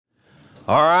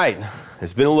All right,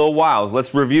 it's been a little while.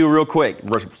 Let's review real quick.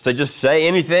 So just say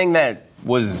anything that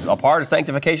was a part of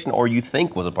sanctification or you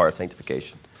think was a part of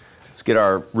sanctification. Let's get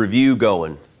our review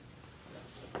going.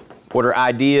 What are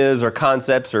ideas or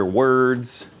concepts or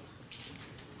words?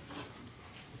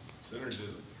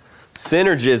 Synergism.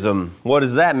 Synergism. What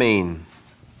does that mean?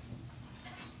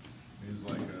 It means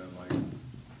like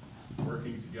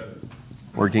working together.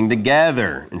 Working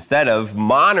together instead of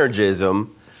monergism,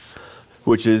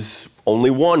 which is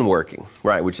only one working,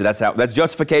 right? That's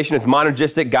justification. It's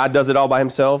monergistic. God does it all by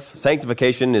himself.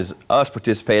 Sanctification is us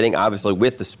participating, obviously,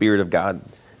 with the Spirit of God,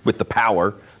 with the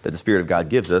power that the Spirit of God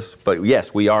gives us. But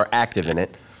yes, we are active in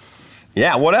it.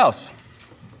 Yeah, what else?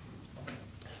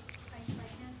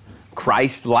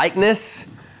 Christ-likeness.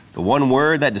 The one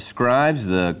word that describes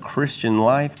the Christian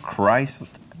life,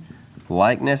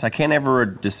 Christ-likeness. I can't ever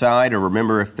decide or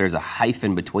remember if there's a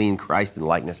hyphen between Christ and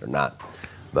likeness or not,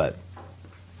 but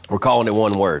we're calling it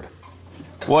one word.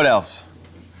 What else?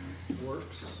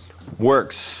 Works.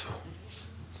 Works.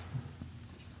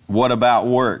 What about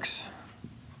works?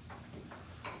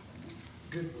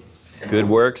 Good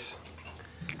works.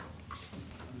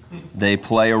 They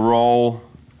play a role.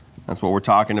 That's what we're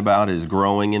talking about, is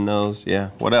growing in those.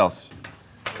 Yeah. What else?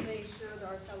 They showed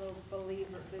our fellow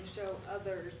believers. They show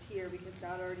others here because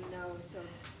God already knows. So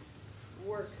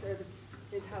works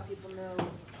is how people know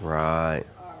Right.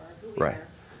 who we Right. are.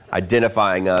 So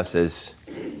Identifying us as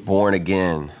born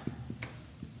again.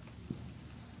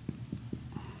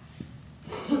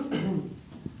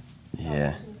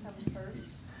 Yeah.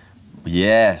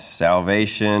 Yes,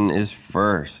 salvation is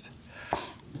first.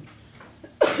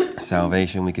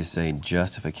 Salvation, we could say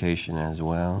justification as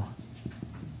well.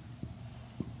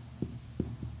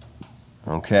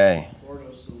 Okay.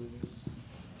 Ordo Salutis.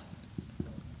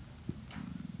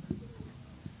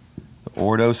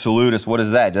 Ordo salutis, what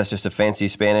is that? That's just a fancy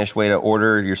Spanish way to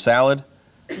order your salad?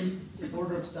 It's the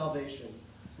order of salvation.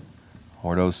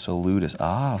 Ordo salutis.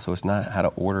 Ah, so it's not how to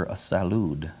order a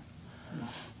salud.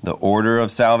 The order of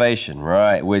salvation,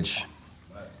 right? Which,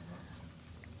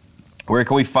 where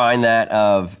can we find that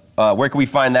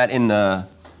in the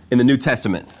New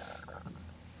Testament?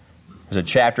 There's a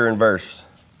chapter and verse.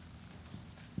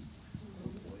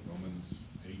 Romans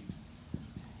 8.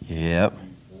 Yep.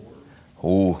 4.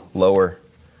 Oh, lower.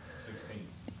 16.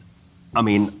 I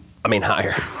mean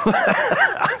higher.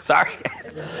 Sorry.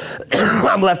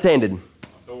 I'm left-handed. I'm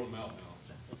throwing them out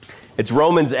now. It's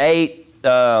Romans 8,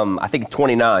 I think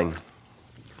 29.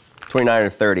 29 or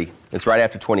 30. It's right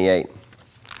after 28.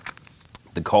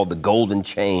 They're called the golden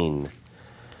chain.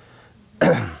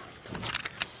 Now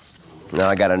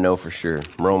I got to know for sure.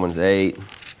 Romans 8,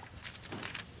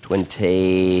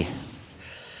 20,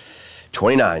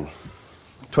 29.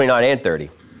 29 and 30.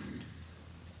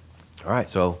 All right,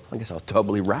 so I guess I was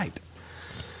doubly right.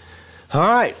 All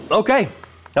right, okay.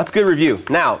 That's a good review.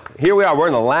 Now, here we are. We're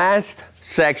in the last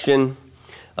section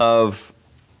of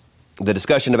the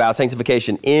discussion about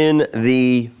sanctification in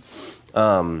the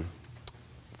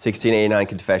 1689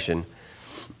 Confession.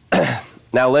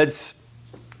 Now, let's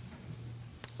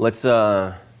what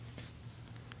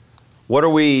are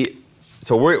we,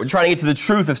 so we're trying to get to the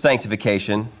truth of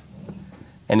sanctification.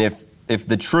 And if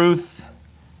the truth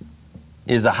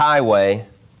is a highway,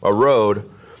 a road,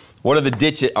 what are the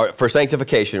ditches, for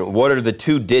sanctification, what are the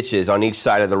two ditches on each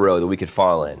side of the road that we could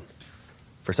fall in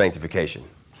for sanctification?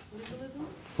 legalism?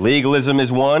 Legalism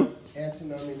is one.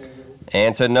 Antinomianism.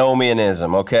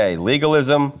 Antinomianism, okay.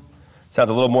 Legalism sounds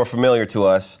a little more familiar to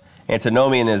us.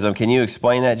 Antinomianism, can you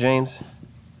explain that, James?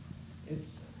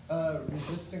 It's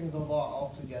resisting the law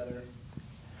altogether.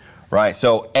 Right,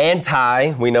 so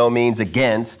anti, we know, means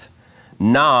against.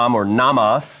 Nam, or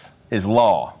namas, is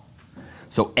law.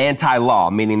 So anti-law,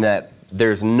 meaning that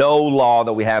there's no law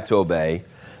that we have to obey.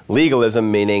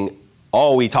 Legalism, meaning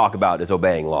all we talk about is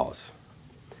obeying laws.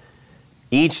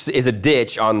 Each is a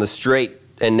ditch on the straight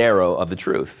and narrow of the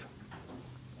truth.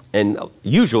 And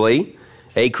usually,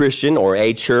 a Christian or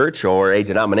a church or a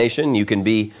denomination, you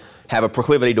can have a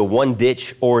proclivity to one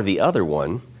ditch or the other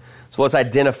one. So let's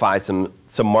identify some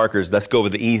markers. Let's go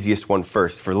with the easiest one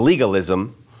first. For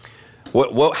legalism,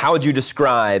 how would you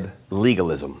describe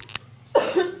legalism?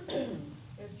 I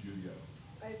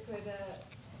put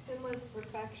sinless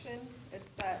perfection.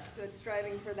 So it's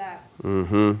striving for that.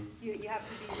 Mm-hmm. You have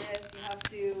to be this. You have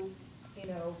to,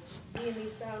 be in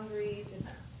these boundaries. It's,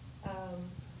 I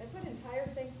put entire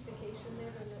sanctification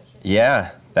there, but I'm not sure.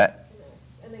 Yeah, that.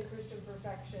 And then Christian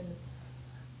perfection.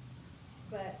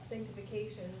 But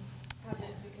sanctification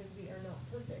happens because we are not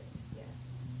perfect yet.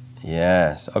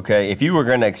 Yes. Okay. If you were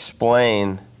going to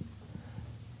explain,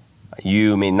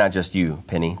 you mean not just you,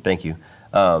 Penny. Thank you.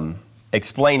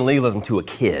 explain legalism to a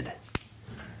kid,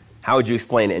 how would you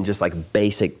explain it in just like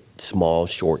basic, small,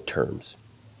 short terms?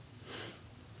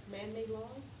 Man-made laws?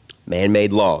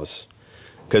 Man-made laws.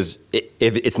 Because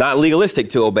if it's not legalistic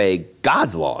to obey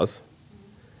God's laws,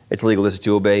 it's legalistic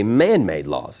to obey man-made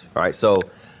laws. All right, so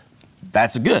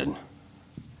that's good.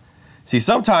 See,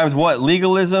 sometimes what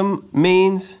legalism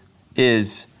means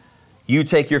is you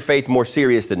take your faith more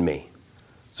serious than me.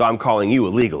 So I'm calling you a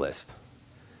legalist.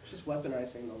 It's just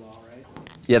weaponizing the law, right?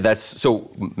 Yeah,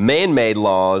 so man-made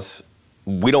laws,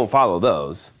 we don't follow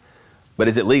those. But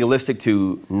is it legalistic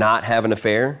to not have an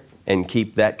affair and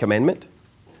keep that commandment?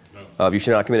 No. You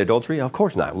should not commit adultery? Of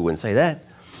course not. We wouldn't say that.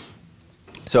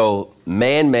 So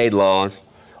man-made laws,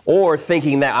 or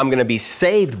thinking that I'm going to be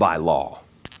saved by law,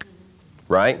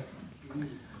 right?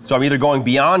 So I'm either going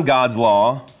beyond God's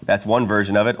law, that's one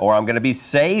version of it, or I'm going to be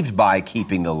saved by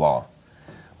keeping the law,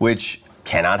 which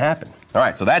cannot happen. All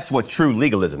right, so that's what true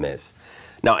legalism is.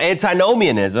 Now,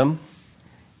 antinomianism,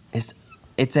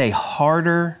 it's a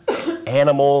harder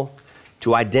animal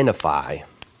to identify.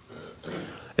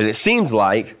 And it seems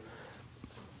like,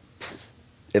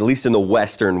 at least in the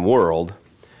Western world,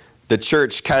 the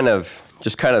church kind of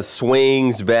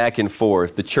swings back and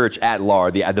forth. The church at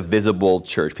large, the visible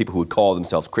church, people who would call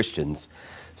themselves Christians,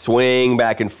 swing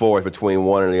back and forth between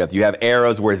one and the other. You have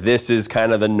eras where this is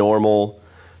kind of the normal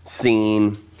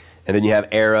scene, and then you have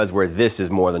eras where this is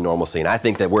more the normal scene. I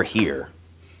think that we're here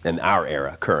in our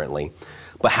era currently.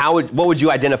 But what would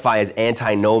you identify as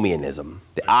antinomianism,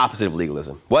 the opposite of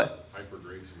legalism? What?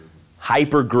 Hyper-grace movement.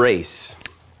 Hyper-grace.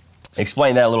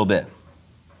 Explain that a little bit.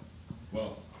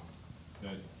 Well,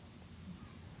 that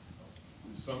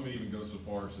some even go so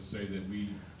far as to say that we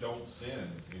don't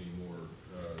sin anymore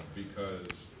because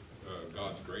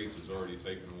God's grace has already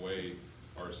taken away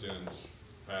our sins,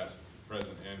 past,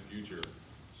 present, and future,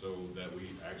 so that we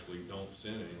actually don't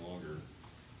sin any longer.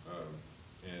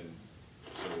 And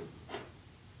so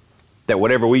That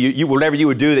whatever you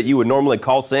would do that you would normally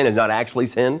call sin is not actually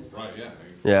sin? right, yeah.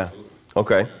 Yeah. Absolutely.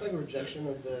 Okay. It's like a rejection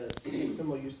of the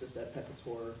simul justus et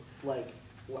peccator. Like,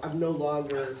 I'm no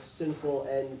longer sinful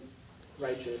and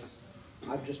righteous.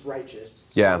 I'm just righteous.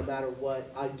 So Yeah. no matter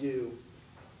what I do,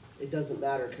 it doesn't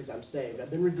matter because I'm saved.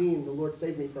 I've been redeemed. The Lord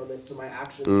saved me from it, so my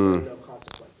actions have no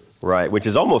consequences. Right, which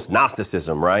is almost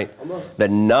Gnosticism, right? Almost.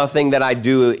 That nothing that I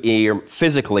do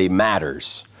physically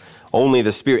matters. Only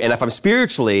the Spirit. And if I'm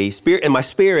in my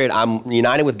spirit, I'm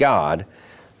united with God,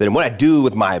 then what I do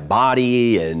with my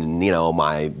body and,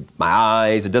 my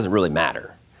eyes, it doesn't really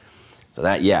matter. So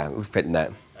that, yeah, we fit in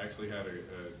that. I actually had I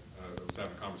was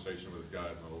having a conversation with a guy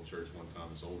at my old church one time,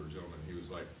 this older gentleman. He was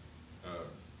like,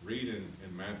 read in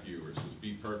Matthew where it says,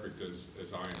 be perfect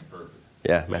as I am perfect.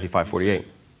 Yeah, Matthew And 5:48.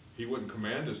 he wouldn't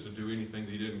command us to do anything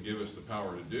that he didn't give us the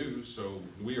power to do, so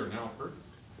we are now perfect.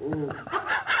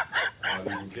 Not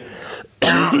even kidding.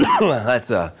 That's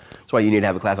why you need to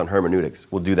have a class on hermeneutics.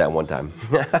 We'll do that one time.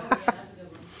 Yeah, that's a good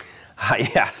one.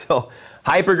 Yeah, so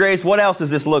hyper grace, what else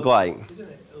does this look like? Isn't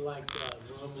it like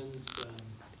Romans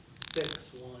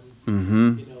 6:1?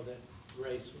 Mm-hmm. That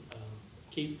grace,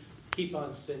 keep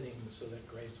on sinning so that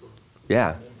grace will.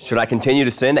 Yeah. Should I continue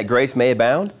to sin that grace may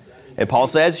abound? And Paul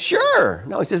says, sure.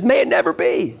 No, he says, may it never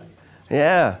be.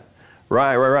 Yeah.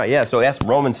 Right. Yeah, so that's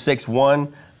Romans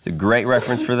 6:1. It's a great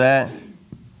reference for that.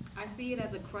 I see it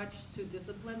as a crutch to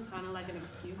discipline, kind of like an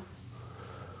excuse.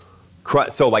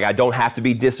 So like I don't have to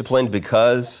be disciplined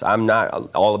because I'm not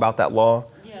all about that law?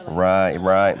 Yeah. Right.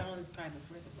 I don't describe it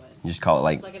further, but You just call it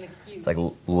like, it's like an excuse. it's like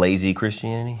lazy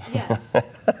Christianity? Yes.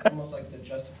 Almost like the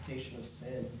justification of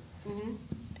sin. Mm-hmm.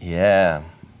 Yeah.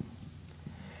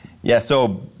 Yeah, so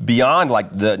beyond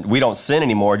like we don't sin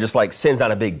anymore, just like sin's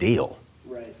not a big deal.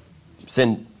 Right.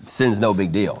 Sin's no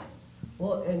big deal.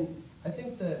 Well, and I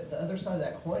think the other side of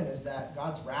that coin is that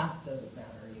God's wrath doesn't matter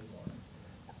anymore.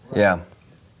 Right? Yeah.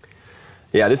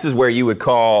 Yeah, this is where you would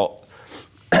call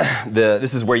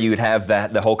this is where you would have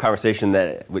the whole conversation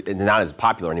that not as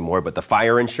popular anymore, but the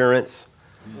fire insurance,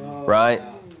 right?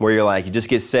 Yeah. Where you're like, you just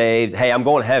get saved. Hey, I'm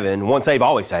going to heaven. Once saved,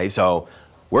 always saved. So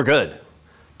we're good.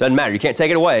 Doesn't matter. You can't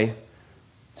take it away.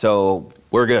 So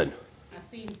we're good. I've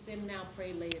seen sin now,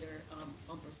 pray later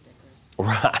bumper stickers.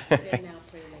 Right. Sin now,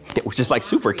 pray later. Which is like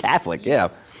super Catholic. Yeah.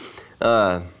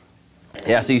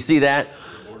 Yeah. So you see that.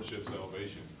 Lordship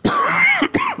salvation.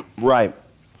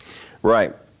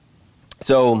 Right.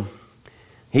 So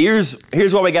here's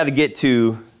what we got to get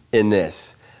to in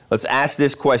this. Let's ask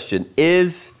this question.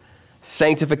 Is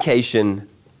sanctification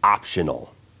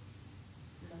optional?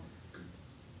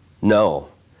 No.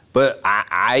 But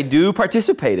I do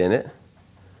participate in it.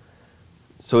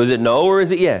 So is it no or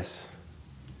is it yes?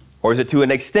 Or is it to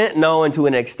an extent no and to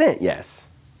an extent yes?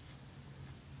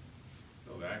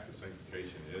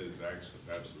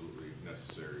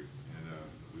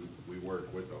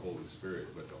 work with the Holy Spirit,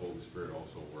 but the Holy Spirit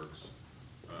also works.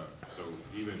 So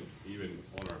even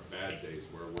on our bad days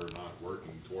where we're not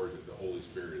working towards it, the Holy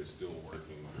Spirit is still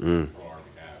working on our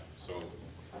behalf. So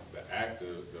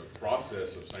the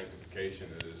process of sanctification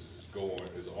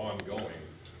is ongoing,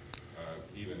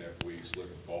 even if we slip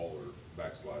and fall or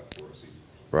backslide for a season.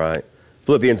 Right.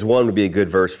 Philippians 1 would be a good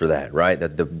verse for that, right?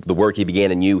 That the work he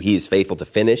began in you, he is faithful to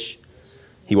finish.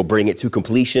 He will bring it to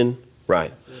completion.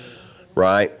 Right.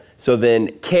 Right. So then,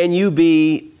 can you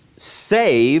be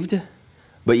saved,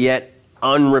 but yet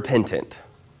unrepentant?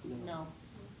 No.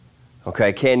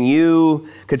 Okay.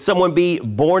 Could someone be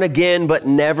born again, but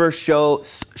never show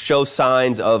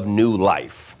signs of new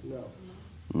life? No.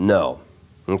 No.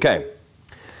 Okay.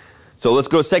 So let's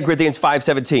go to 2 Corinthians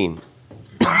 5:17.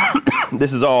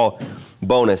 This is all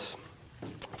bonus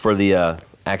for the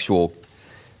actual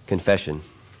confession.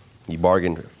 You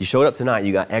bargained. You showed up tonight.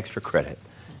 You got extra credit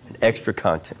and extra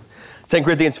content. 2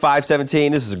 Corinthians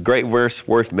 5:17. This is a great verse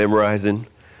worth memorizing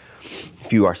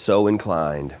if you are so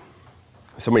inclined.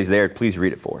 If somebody's there, please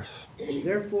read it for us.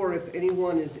 Therefore, if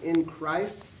anyone is in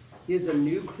Christ, he is a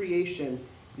new creation.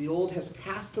 The old has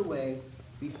passed away.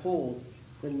 Behold,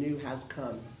 the new has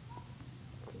come.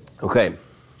 Okay.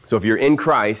 So if you're in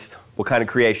Christ, what kind of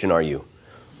creation are you?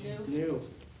 New.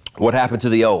 What happened to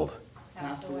the old?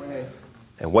 Passed away.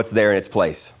 And what's there in its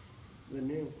place? The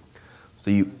new. So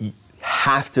you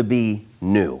have to be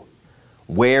new.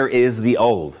 Where is the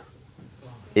old?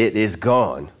 It is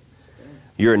gone.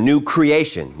 You're a new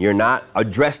creation. You're not a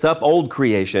dressed up old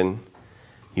creation.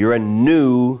 You're a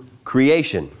new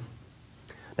creation.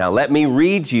 Now let me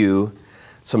read you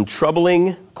some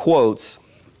troubling quotes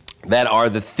that are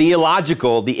the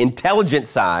theological, the intelligent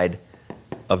side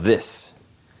of this.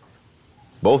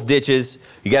 Both ditches.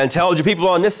 You got intelligent people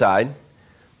on this side,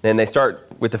 and they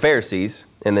start with the Pharisees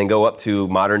and then go up to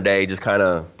modern day, just kind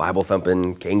of Bible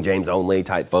thumping, King James only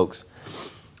type folks.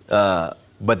 But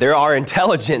there are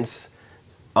intelligence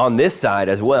on this side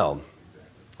as well.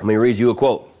 Let me read you a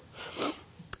quote.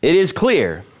 It is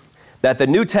clear that the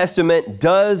New Testament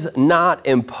does not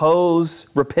impose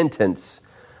repentance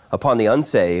upon the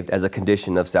unsaved as a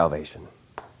condition of salvation.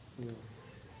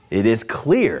 It is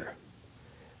clear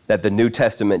that the New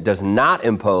Testament does not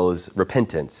impose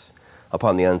repentance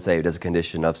upon the unsaved as a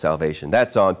condition of salvation.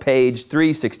 That's on page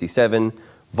 367,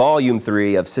 volume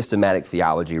 3 of Systematic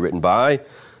Theology, written by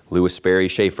Lewis Sperry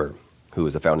Chafer, who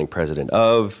is the founding president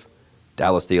of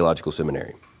Dallas Theological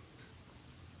Seminary.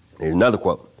 Here's another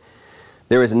quote.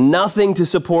 There is nothing to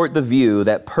support the view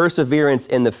that perseverance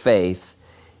in the faith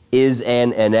is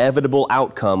an inevitable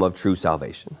outcome of true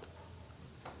salvation.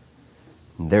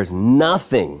 There's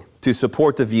nothing to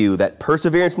support the view that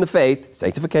perseverance in the faith,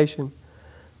 sanctification,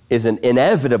 is an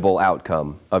inevitable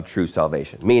outcome of true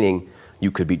salvation, meaning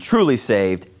you could be truly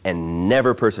saved and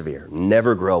never persevere,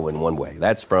 never grow in one way.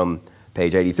 That's from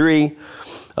page 83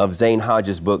 of Zane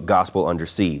Hodges' book, Gospel Under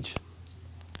Siege.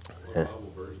 What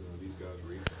Bible version are these guys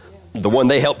reading? The one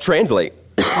they helped translate.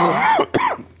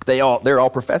 They're all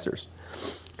professors.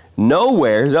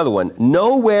 Nowhere, here's another one.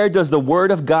 Nowhere does the Word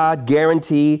of God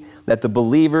guarantee that the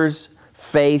believer's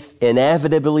faith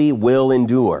inevitably will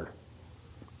endure.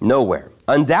 Nowhere.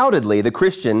 Undoubtedly, the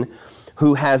Christian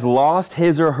who has lost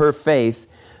his or her faith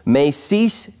may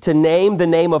cease to name the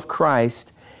name of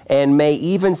Christ and may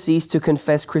even cease to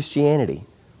confess Christianity,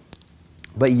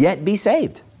 but yet be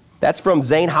saved. That's from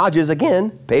Zane Hodges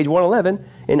again, page 111,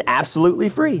 in Absolutely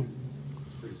Free.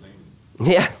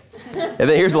 Yeah. And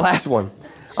then here's the last one.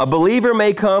 A believer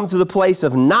may come to the place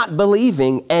of not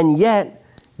believing, and yet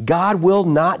God will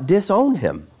not disown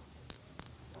him.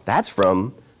 That's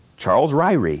from Charles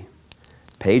Ryrie,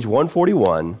 page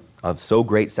 141 of So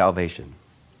Great Salvation.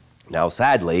 Now,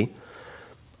 sadly,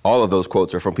 all of those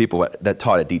quotes are from people that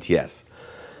taught at DTS.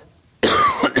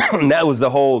 And that was the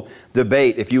whole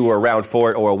debate, if you were around for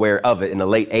it or aware of it, in the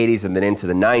late 80s and then into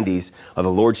the 90s, of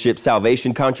the Lordship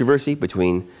Salvation controversy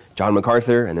between John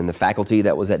MacArthur and then the faculty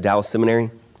that was at Dallas Seminary,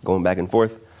 going back and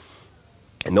forth.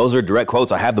 And those are direct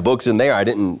quotes. I have the books in there. I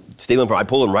didn't steal them I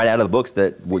pulled them right out of the books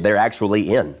that they're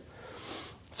actually in.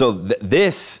 So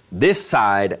this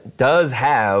side does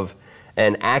have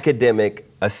an academic,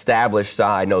 established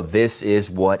side. No, this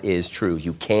is what is true.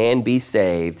 You can be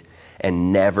saved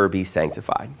and never be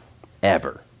sanctified,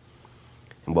 ever.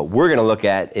 And what we're going to look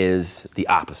at is the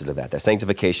opposite of that. That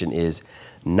sanctification is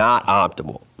not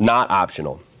optimal, not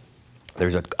optional.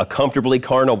 There's a comfortably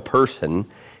carnal person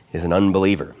is an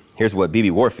unbeliever. Here's what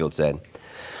B.B. Warfield said.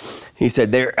 He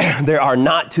said, there are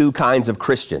not two kinds of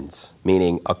Christians,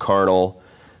 meaning a carnal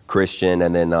Christian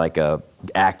and then like a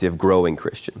active, growing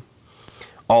Christian.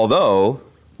 Although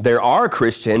there are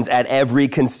Christians at every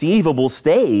conceivable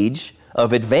stage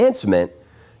of advancement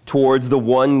towards the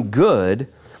one good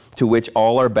to which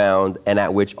all are bound and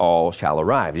at which all shall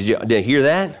arrive. Did you hear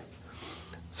that?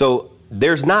 So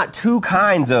there's not two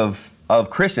kinds of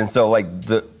Christians. So like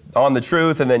on the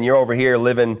truth, and then you're over here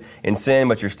living in sin,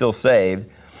 but you're still saved.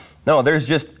 No, there's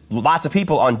just lots of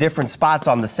people on different spots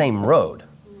on the same road.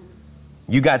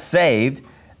 You got saved,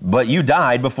 but you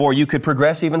died before you could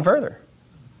progress even further.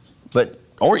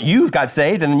 Or you got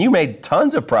saved and then you made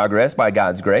tons of progress by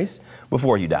God's grace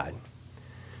before you died.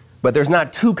 But there's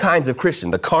not two kinds of Christian,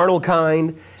 the carnal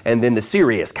kind and then the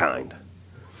serious kind.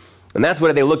 And that's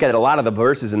what they look at a lot of the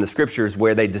verses in the scriptures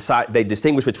where they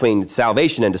distinguish between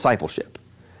salvation and discipleship.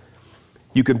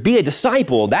 You can be a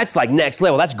disciple, that's like next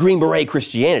level, that's Green Beret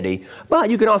Christianity, but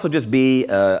you can also just be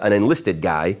an enlisted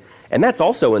guy, and that's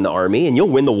also in the army, and you'll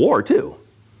win the war too.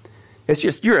 It's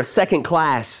just you're a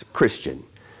second-class Christian.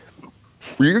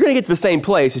 You're going to get to the same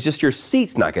place, it's just your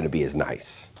seat's not going to be as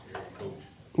nice.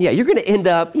 Yeah, you're going to end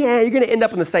up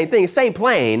in the same thing, same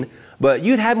plane, but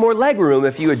you'd have more leg room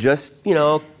if you had just,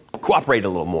 cooperated a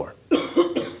little more.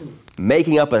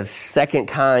 Making up a second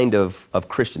kind of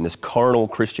Christian, this carnal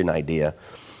Christian idea.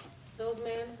 Those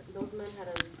men had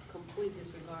a complete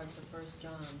disregard to 1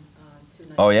 John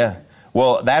 2:19. Oh yeah.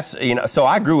 Well, that's, so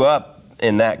I grew up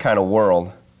in that kind of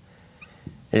world.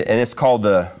 And it's called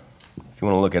if you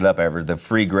want to look it up ever, the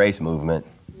free grace movement.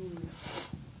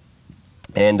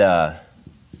 And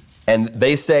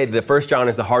they say that 1 John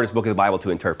is the hardest book of the Bible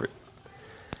to interpret.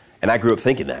 And I grew up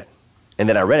thinking that. And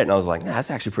then I read it and I was like,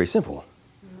 that's actually pretty simple.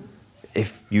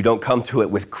 If you don't come to it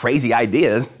with crazy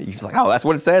ideas, you're just like, oh, that's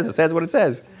what it says. It says what it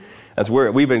says. That's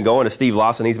where we've been going to Steve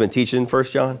Lawson. He's been teaching 1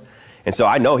 John. And so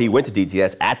I know he went to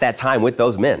DTS at that time with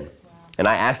those men. And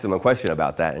I asked him a question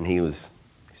about that, and he was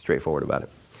straightforward about it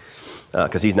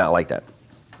because he's not like that.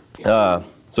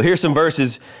 So here's some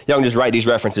verses. Y'all can just write these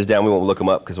references down. We won't look them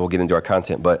up because we'll get into our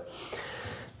content. But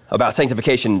about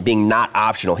sanctification being not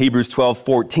optional. Hebrews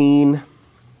 12:14.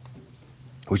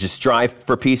 Which is strive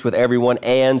for peace with everyone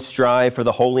and strive for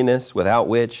the holiness without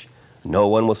which no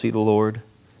one will see the Lord.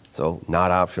 So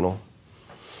not optional.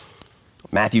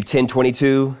 Matthew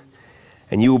 10:22,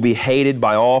 and you will be hated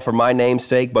by all for my name's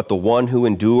sake, but the one who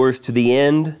endures to the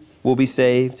end will be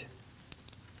saved.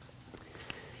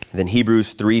 And then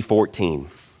Hebrews 3:14,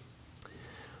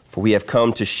 for we have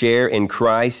come to share in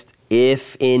Christ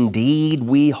if indeed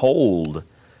we hold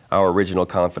our original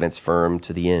confidence firm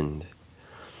to the end.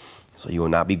 So you will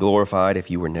not be glorified if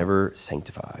you were never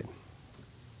sanctified.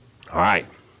 All right.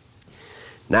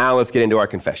 Now let's get into our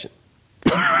confession.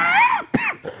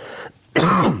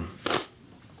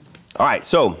 All right,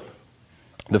 so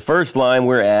the first line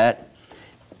we're at,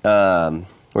 we're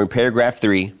in paragraph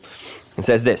 3. It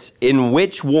says this, in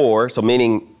which war, so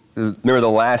meaning, remember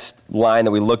the last line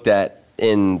that we looked at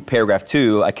in paragraph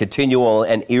 2, a continual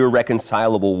and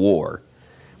irreconcilable war.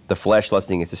 The flesh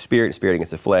lusting against the spirit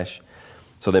against the flesh.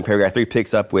 So then paragraph 3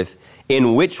 picks up with,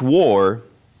 in which war,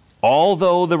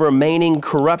 although the remaining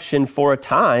corruption for a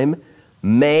time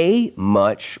may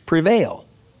much prevail.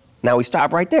 Now we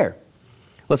stop right there.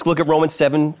 Let's look at Romans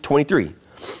 7:23.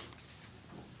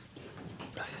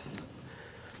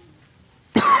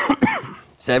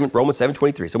 Romans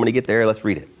 7:23. So when you get there, let's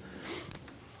read it.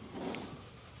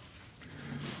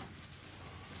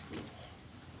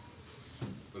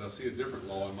 But I see a different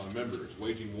law in my members,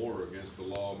 waging war against the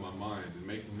law of my mind and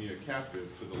making me a captive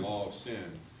to the law of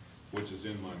sin, which is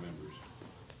in my members.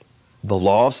 The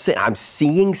law of sin. I'm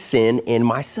seeing sin in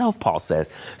myself, Paul says.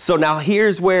 So now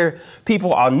here's where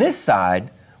people on this side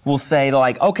will say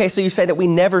like, okay, so you say that we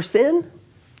never sin? And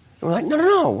we're like,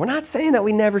 no, we're not saying that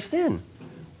we never sin.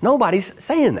 Nobody's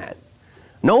saying that.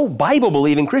 No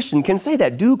Bible-believing Christian can say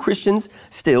that. Do Christians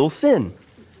still sin?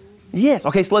 Yes.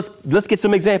 Okay, so let's get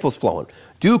some examples flowing.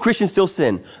 Do Christians still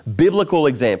sin? Biblical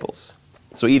examples.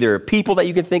 So either people that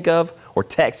you can think of or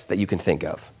texts that you can think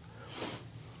of.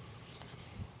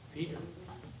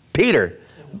 Peter.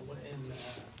 And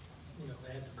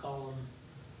they had to call him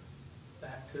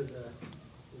back to the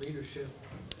leadership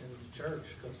in the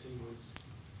church because he was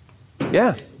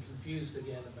getting confused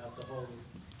again about the whole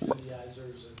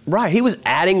Judaizers. Right, he was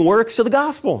adding works to the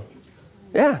gospel.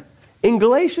 Yeah, in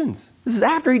Galatians. This is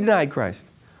after he denied Christ.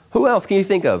 Who else can you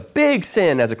think of? Big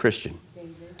sin as a Christian.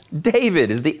 David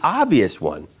is the obvious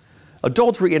one.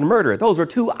 Adultery and murder, those are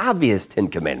two obvious 10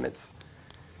 commandments.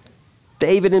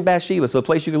 David and Bathsheba, so the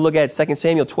place you can look at 2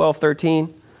 Samuel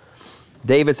 12:13.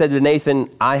 David said to Nathan,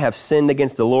 I have sinned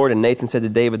against the Lord. And Nathan said to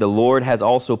David, the Lord has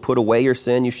also put away your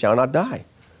sin, you shall not die.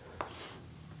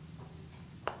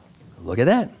 Look at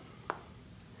that.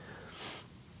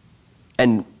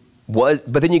 And But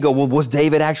then you go, well, was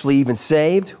David actually even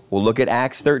saved? Well, look at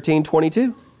Acts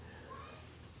 13:22.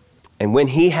 And when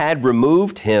he had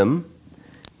removed him,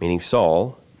 meaning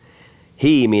Saul,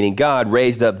 he, meaning God,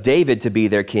 raised up David to be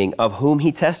their king, of whom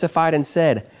he testified and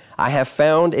said, I have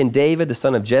found in David, the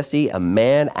son of Jesse, a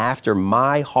man after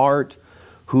my heart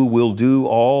who will do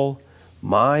all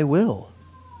my will.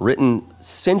 Written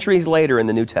centuries later in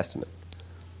the New Testament.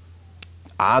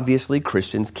 Obviously,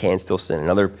 Christians can still sin.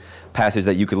 Another passage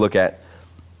that you could look at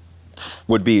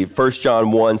would be 1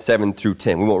 John 1, 7 through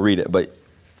 10. We won't read it, but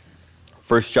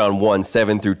 1 John 1,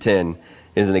 7 through 10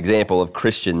 is an example of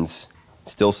Christians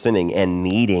still sinning and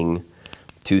needing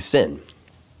to sin.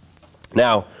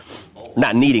 Now,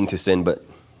 not needing to sin, but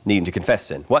needing to confess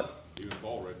sin. What? Even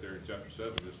Paul right there in chapter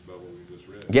 7, just about what we just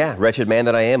read. Yeah, wretched man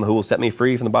that I am, who will set me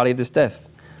free from the body of this death?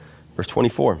 Verse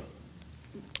 24.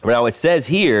 Now, it says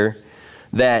here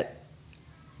that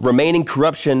remaining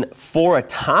corruption for a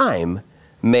time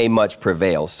may much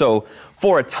prevail. So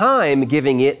for a time,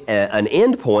 giving it an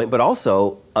end point, but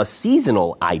also a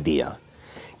seasonal idea.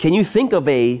 Can you think of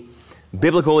a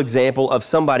biblical example of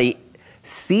somebody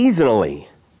seasonally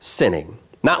sinning?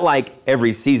 Not like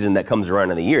every season that comes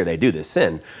around in the year they do this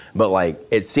sin, but like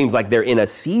it seems like they're in a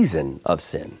season of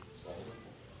sin.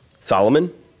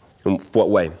 Solomon? In what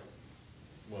way?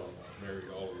 Well, married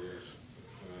all of those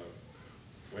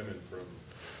women from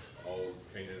all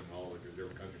of Canaan and all the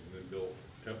different countries, and then built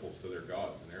temples to their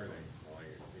gods and everything. Like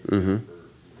he sinned for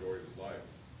the majority of his life.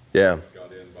 Yeah.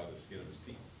 Got in by the skin of his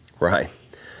teeth. Right.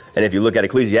 And if you look at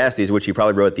Ecclesiastes, which he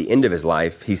probably wrote at the end of his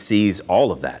life, he sees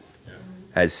all of that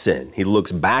as sin. He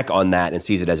looks back on that and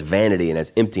sees it as vanity and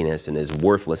as emptiness and as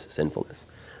worthless sinfulness.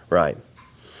 Right.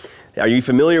 Are you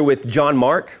familiar with John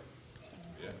Mark?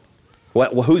 Yeah.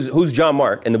 Well, who's John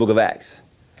Mark in the book of Acts?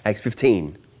 Acts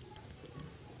 15.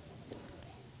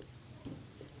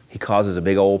 He causes a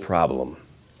big old problem.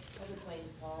 Between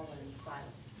Paul and Silas.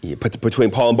 Yeah,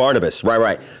 between Paul and Barnabas.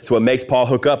 Right. So it makes Paul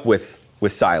hook up with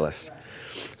Silas.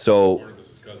 So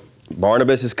Barnabas' cousin.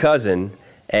 Barnabas' cousin,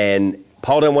 and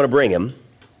Paul didn't want to bring him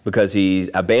because he's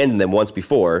abandoned them once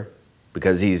before,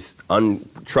 because he's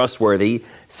untrustworthy,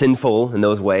 sinful in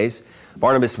those ways.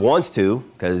 Barnabas wants to,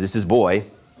 because this is his boy.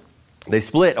 They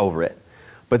split over it.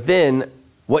 But then,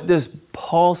 what does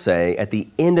Paul say at the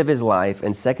end of his life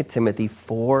in 2 Timothy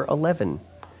 4:11?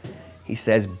 He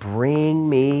says, bring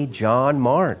me John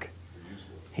Mark.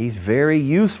 He's very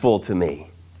useful to me.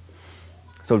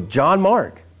 So John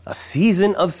Mark, a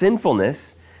season of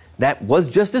sinfulness, that was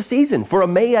just a season. For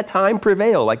may a time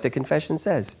prevail, like the confession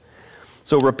says.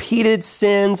 So repeated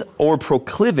sins or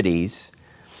proclivities,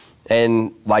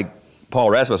 and like Paul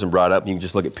Rasmussen brought up, you can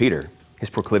just look at Peter. His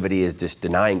proclivity is just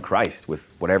denying Christ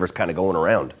with whatever's kind of going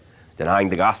around, denying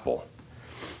the gospel.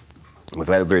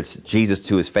 Whether it's Jesus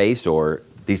to his face or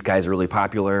these guys are really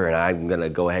popular and I'm going to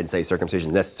go ahead and say circumcision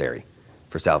is necessary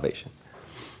for salvation.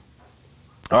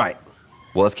 All right.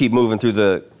 Well, let's keep moving through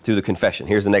the confession.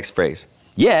 Here's the next phrase.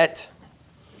 Yet,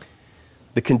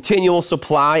 the continual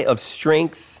supply of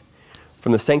strength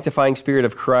from the sanctifying Spirit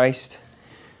of Christ,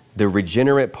 the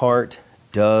regenerate part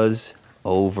does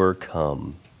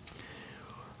overcome.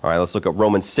 All right, let's look at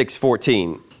Romans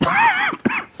 6:14.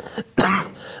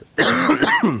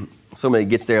 Somebody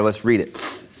gets there, let's read it.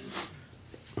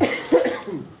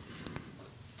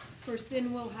 For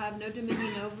sin will have no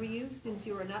dominion over you, since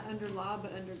you are not under law,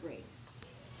 but under grace.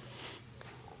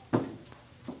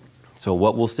 So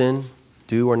what will sin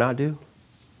do or not do?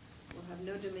 Will have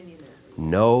no dominion over you.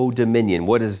 No dominion.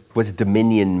 What's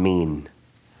dominion mean?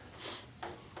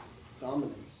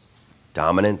 Dominance.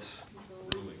 Dominance?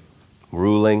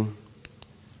 Ruling?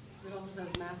 It also says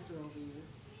master over you.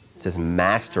 It says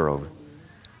master over.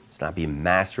 It's not being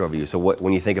master over you. So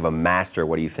when you think of a master,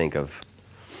 what do you think of?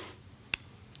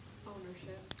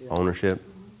 Ownership. Ownership?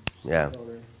 Yeah.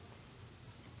 Owner.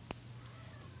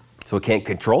 So it can't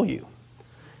control you.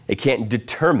 It can't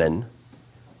determine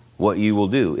what you will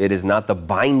do. It is not the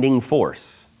binding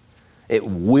force. It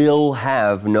will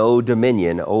have no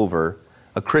dominion over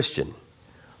a Christian.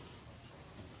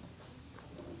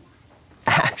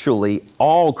 Actually,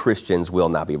 all Christians will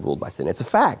not be ruled by sin. It's a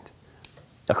fact.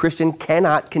 A Christian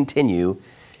cannot continue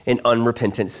in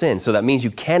unrepentant sin. So that means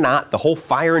you cannot, the whole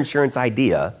fire insurance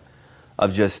idea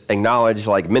of just acknowledge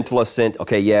like mental assent,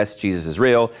 okay, yes, Jesus is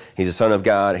real, he's the Son of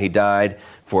God, he died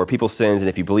for people's sins, and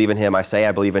if you believe in him, I say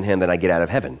I believe in him, then I get out of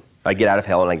heaven. I get out of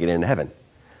hell and I get into heaven.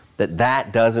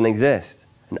 That doesn't exist.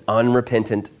 An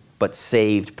unrepentant but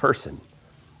saved person.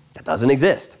 That doesn't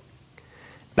exist.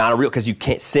 It's not a real, because you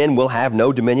can't, sin will have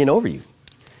no dominion over you.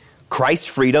 Christ's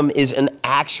freedom is an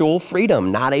actual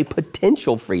freedom, not a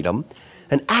potential freedom,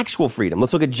 an actual freedom.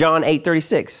 Let's look at John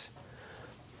 8:36.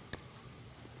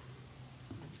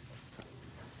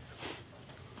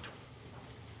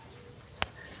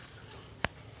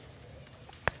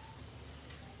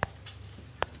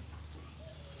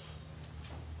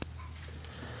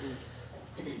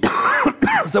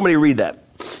 Somebody read that.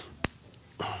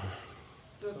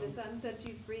 So if the Son sets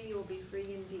you free, you will be free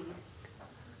indeed.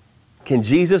 Can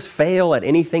Jesus fail at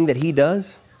anything that he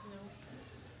does?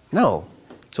 No.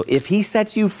 So if he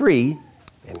sets you free,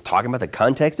 and I'm talking about the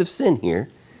context of sin here,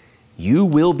 you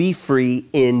will be free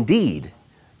indeed.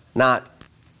 Not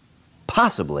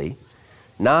possibly,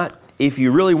 not if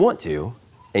you really want to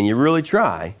and you really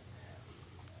try.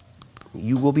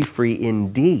 You will be free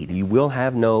indeed. You will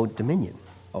have no dominion.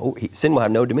 Sin will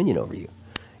have no dominion over you.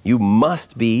 You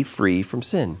must be free from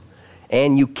sin.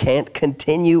 And you can't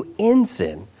continue in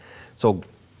sin. So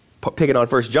pick it on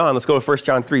 1 John. Let's go to 1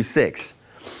 John 3:6.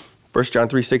 1 John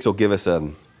 3:6 will give us a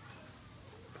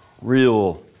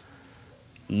real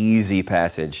easy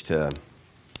passage to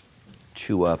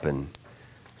chew up and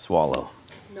swallow.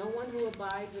 No one who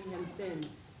abides in him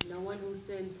sins. No one who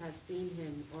sins has seen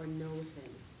him or knows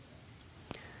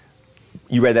him.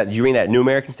 You read that? Did you read that New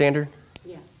American Standard?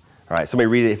 Yeah. All right, somebody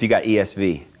read it if you got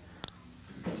ESV.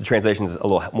 The translation is a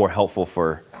little more helpful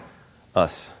for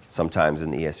us sometimes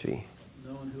in the ESV.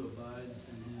 No one who abides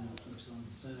in him keeps on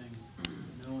sinning.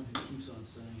 No one who keeps on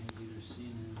sinning has either seen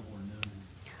him or known him.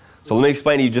 So let me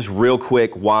explain to you just real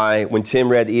quick why when Tim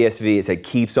read the ESV, it said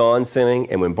keeps on sinning,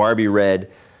 and when Barbie read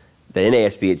the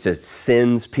NASB, it says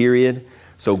sins, period.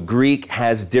 So Greek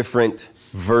has different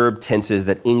verb tenses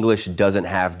that English doesn't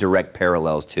have direct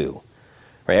parallels to.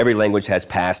 Right? Every language has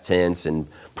past tense and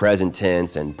present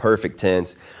tense and perfect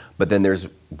tense, but then there's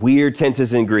weird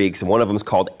tenses in Greek. So one of them is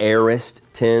called aorist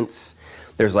tense.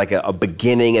 There's like a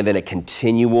beginning and then a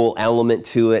continual element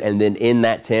to it, and then in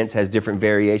that tense has different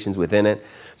variations within it.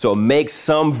 So it makes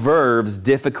some verbs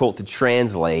difficult to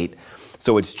translate.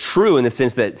 So it's true in the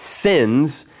sense that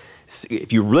sins,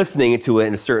 if you're listening to it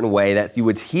in a certain way, that you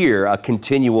would hear a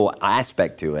continual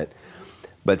aspect to it.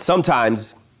 But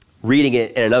sometimes reading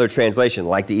it in another translation,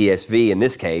 like the ESV in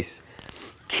this case,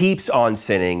 keeps on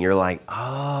sinning. You're like,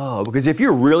 oh, because if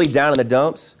you're really down in the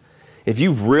dumps, if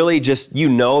you've really just,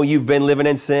 you've been living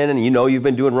in sin and you've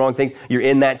been doing wrong things, you're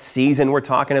in that season we're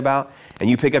talking about, and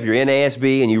you pick up your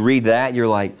NASB and you read that, you're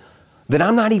like, then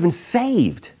I'm not even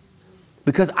saved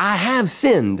because I have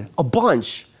sinned a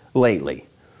bunch lately.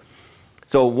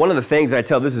 So one of the things I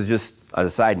tell, this is just as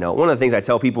a side note, one of the things I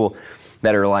tell people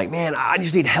that are like, man, I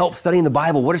just need help studying the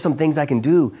Bible. What are some things I can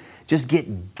do? Just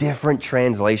get different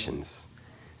translations.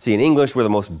 See, in English, we're the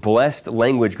most blessed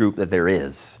language group that there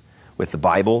is with the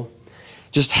Bible.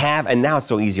 Just have, and now it's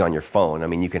so easy on your phone. I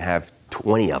mean, you can have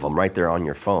 20 of them right there on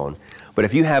your phone. But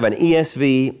if you have an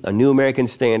ESV, a New American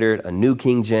Standard, a New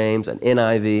King James, an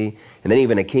NIV, and then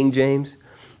even a King James,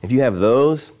 if you have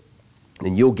those,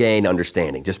 then you'll gain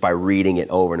understanding just by reading it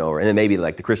over and over. And then maybe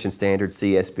like the Christian Standard,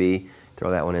 CSB,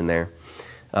 throw that one in there.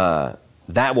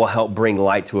 That will help bring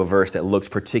light to a verse that looks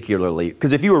particularly,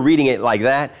 because if you were reading it like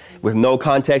that with no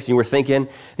context and you were thinking,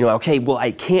 okay, well,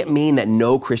 I can't mean that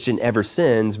no Christian ever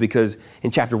sins, because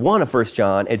in chapter 1 of 1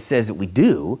 John, it says that we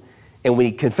do, and when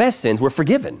we confess sins, we're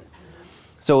forgiven.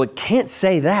 So it can't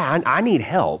say that. I need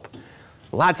help.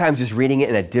 A lot of times just reading it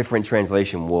in a different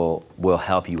translation will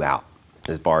help you out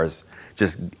as far as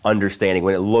just understanding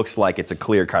when it looks like it's a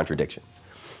clear contradiction.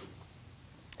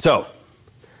 So,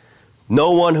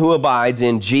 no one who abides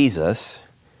in Jesus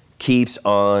keeps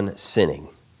on sinning.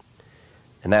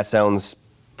 And that sounds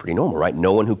pretty normal, right?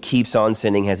 No one who keeps on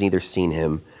sinning has either seen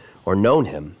him or known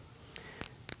him.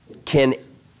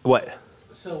 What?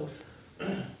 So,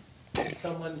 if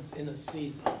someone's in a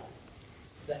season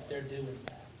that they're doing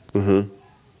that, and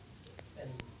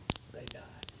they die,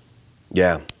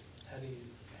 yeah. how do you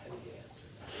answer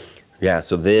that? Yeah,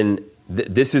 so then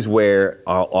this is where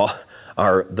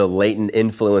the latent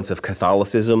influence of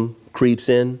Catholicism creeps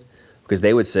in, because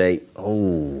they would say,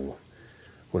 oh,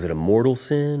 was it a mortal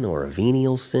sin or a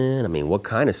venial sin? I mean, what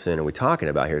kind of sin are we talking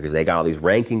about here? Because they got all these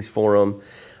rankings for them.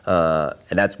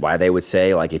 And that's why they would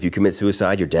say, like, if you commit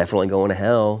suicide, you're definitely going to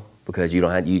hell because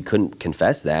you couldn't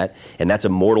confess that. And that's a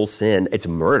mortal sin. It's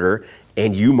murder,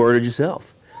 and you murdered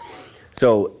yourself.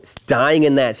 So dying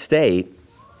in that state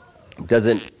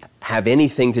doesn't have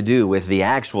anything to do with the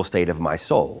actual state of my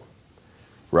soul,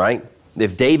 right?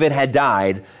 If David had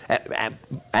died,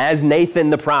 as Nathan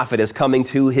the prophet is coming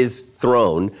to his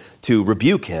throne to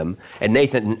rebuke him, and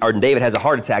David has a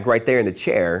heart attack right there in the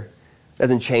chair,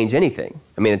 doesn't change anything.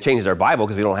 I mean, it changes our Bible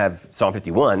because we don't have Psalm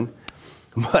 51,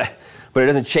 but it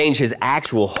doesn't change his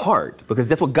actual heart, because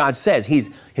that's what God says.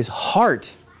 His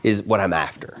heart is what I'm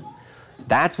after.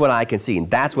 That's what I can see, and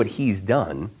that's what he's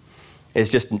done. It's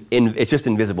just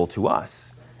invisible to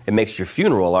us. It makes your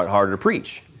funeral a lot harder to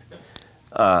preach.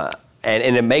 And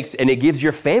it gives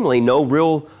your family no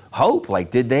real hope.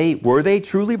 Like, were they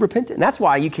truly repentant? And that's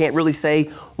why you can't really say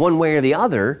one way or the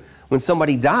other when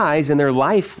somebody dies and their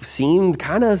life seemed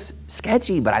kind of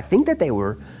sketchy, but I think that they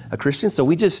were a Christian. So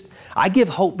I give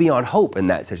hope beyond hope in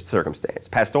that circumstance,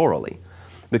 pastorally,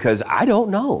 because I don't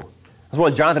know. That's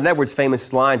one of Jonathan Edwards'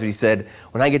 famous lines where he said,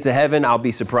 when I get to heaven, I'll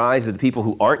be surprised at the people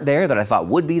who aren't there that I thought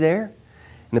would be there, and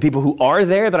the people who are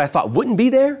there that I thought wouldn't be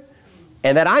there,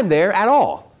 and that I'm there at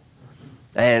all.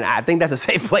 And I think that's a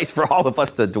safe place for all of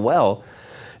us to dwell.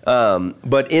 Dying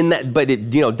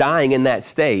in that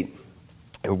state,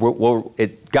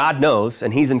 God knows,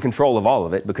 and he's in control of all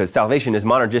of it, because salvation is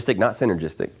monergistic, not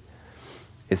synergistic.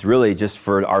 It's really just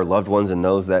for our loved ones and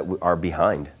those that are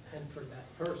behind. And for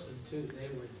that person too,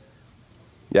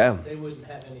 they wouldn't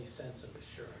have any sense of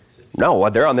assurance. No,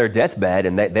 they're on their deathbed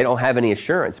and they don't have any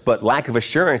assurance. But lack of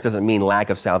assurance doesn't mean lack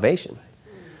of salvation.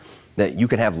 That you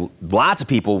can have lots of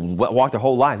people walk their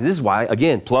whole lives. This is why,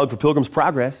 again, plug for Pilgrim's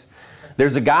Progress.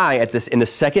 There's a guy in the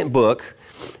second book.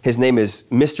 His name is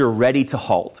Mr. Ready to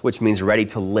Halt, which means ready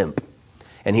to limp.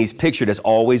 And he's pictured as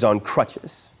always on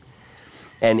crutches.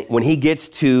 And when he gets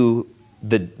to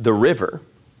the river,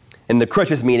 and the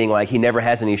crutches meaning like he never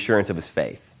has any assurance of his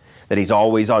faith, that he's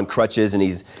always on crutches and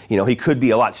he could be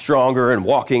a lot stronger and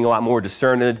walking a lot more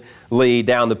discernedly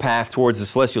down the path towards the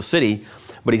celestial city,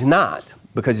 but he's not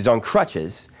because he's on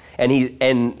crutches.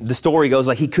 And the story goes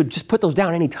like he could just put those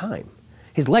down any time.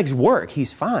 His legs work,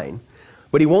 he's fine,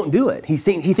 but he won't do it. He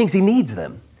thinks he needs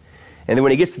them. And then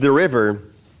when he gets to the river,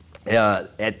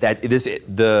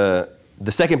 the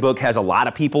second book has a lot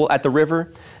of people at the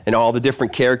river and all the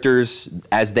different characters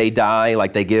as they die,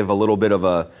 like they give a little bit of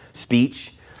a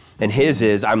speech. And his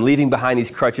is, I'm leaving behind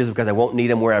these crutches because I won't need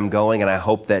them where I'm going, and I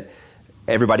hope that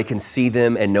everybody can see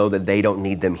them and know that they don't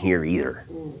need them here either.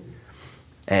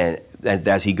 And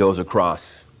as he goes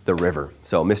across the river.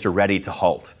 So Mr. Ready to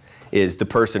Halt is the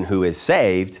person who is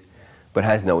saved but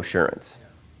has no assurance.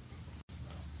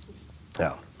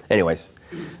 Yeah. Anyways.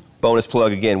 Bonus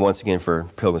plug once again for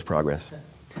Pilgrim's Progress.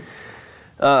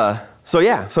 So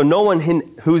no one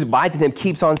who abides in him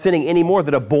keeps on sinning anymore,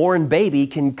 that a born baby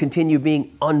can continue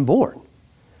being unborn. I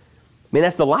mean,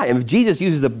 that's the lie. And if Jesus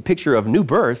uses the picture of new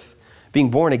birth, being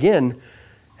born again,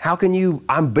 how can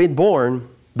I'm been born,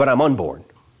 but I'm unborn.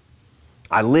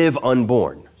 I live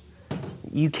unborn.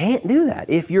 You can't do that.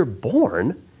 If you're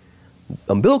born,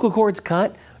 umbilical cord's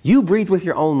cut, you breathe with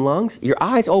your own lungs, your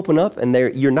eyes open up, and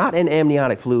you're not in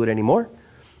amniotic fluid anymore.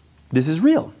 This is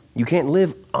real. You can't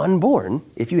live unborn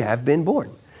if you have been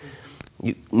born.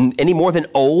 Any more than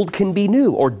old can be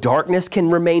new, or darkness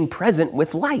can remain present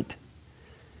with light.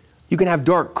 You can have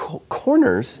dark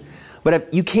corners,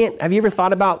 but you can't. Have you ever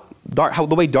thought about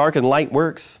the way dark and light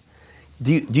works?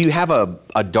 Do you have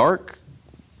a dark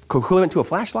equivalent to a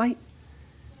flashlight?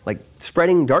 Like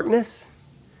spreading darkness?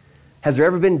 Has there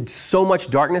ever been so much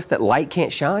darkness that light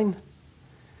can't shine?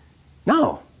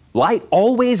 No. Light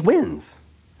always wins.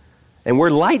 And where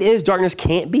light is, darkness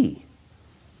can't be.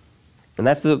 And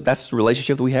that's the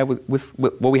relationship that we have with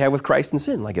what we have with Christ and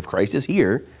sin. Like if Christ is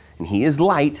here and he is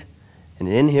light, and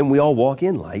in him we all walk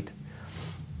in light,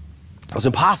 it's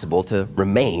impossible to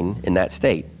remain in that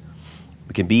state.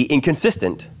 We can be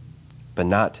inconsistent, but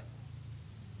not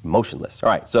motionless. All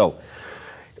right, so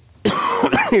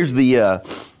here's the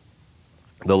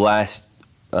last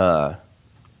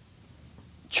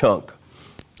chunk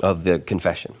of the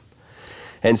confession.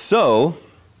 And so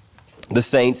the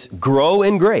saints grow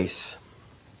in grace,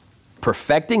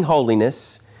 perfecting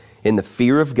holiness in the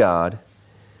fear of God,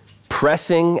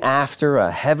 pressing after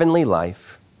a heavenly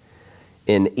life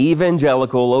in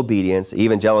evangelical obedience.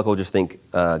 Evangelical, just think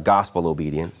gospel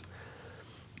obedience,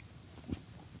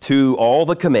 to all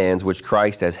the commands which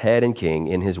Christ as head and king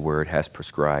in his word has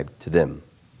prescribed to them.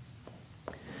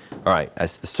 All right,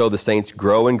 so the saints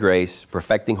grow in grace,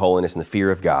 perfecting holiness in the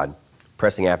fear of God,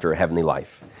 pressing after a heavenly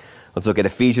life. Let's look at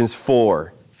Ephesians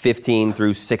 4:15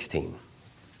 through 16.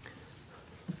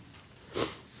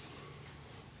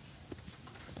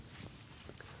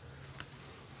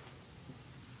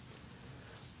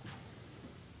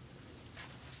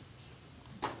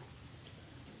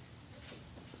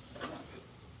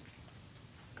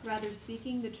 Rather,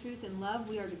 speaking the truth in love,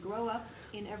 we are to grow up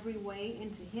in every way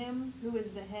into him who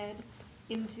is the head,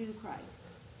 into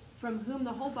Christ, from whom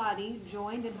the whole body,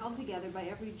 joined and held together by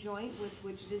every joint with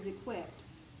which it is equipped,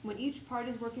 when each part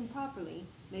is working properly,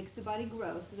 makes the body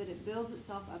grow so that it builds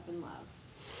itself up in love.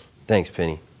 Thanks,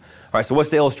 Penny. All right, so what's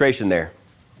the illustration there?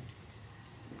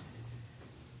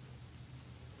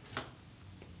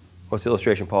 What's the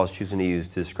illustration Paul is choosing to use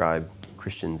to describe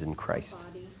Christians in Christ?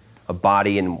 Body. A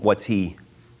body, and what's he?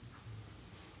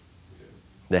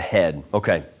 The head.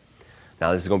 Okay.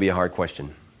 Now, this is going to be a hard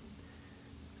question.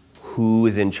 Who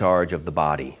is in charge of the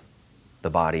body?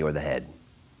 The body or the head?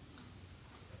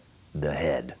 The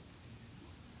head.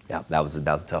 Yeah, that was a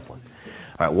tough one.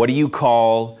 All right, what do you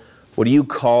call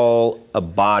a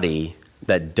body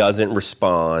that doesn't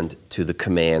respond to the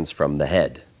commands from the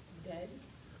head?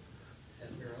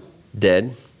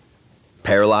 Dead?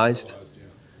 Paralyzed?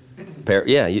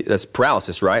 That's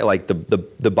paralysis, right? Like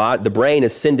the brain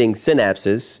is sending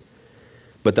synapses,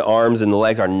 but the arms and the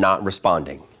legs are not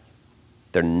responding.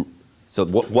 So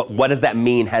what does that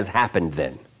mean has happened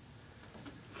then?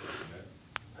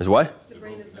 There's what? The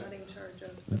brain is not in charge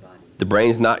of the body. The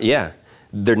brain's not,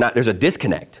 there's a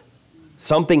disconnect.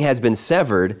 Something has been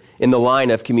severed in the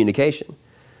line of communication.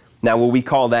 Now, will we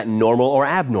call that normal or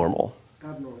abnormal?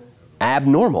 Abnormal.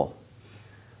 Abnormal.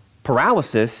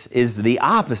 Paralysis is the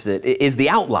opposite, is the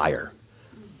outlier.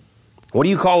 What do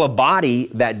you call a body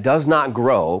that does not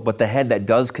grow, but the head that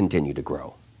does continue to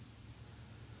grow?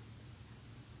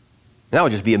 That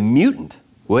would just be a mutant,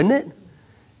 wouldn't it?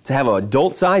 To have an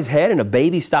adult-sized head and a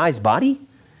baby-sized body?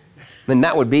 Then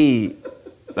that would be,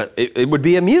 it would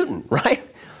be a mutant, right?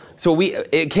 So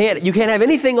you can't have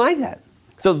anything like that.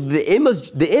 So the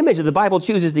image that the Bible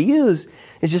chooses to use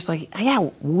is just like, yeah,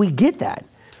 we get that.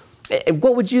 And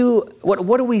what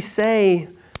do we say?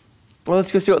 Well,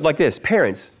 let's just do it like this.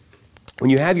 Parents, when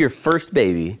you have your first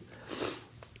baby,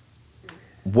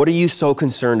 what are you so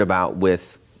concerned about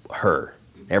with her?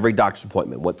 Every doctor's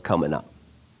appointment, what's coming up?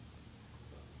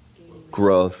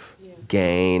 Growth,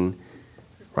 gain,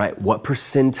 right? What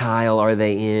percentile are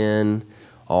they in?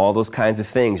 All those kinds of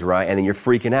things, right? And then you're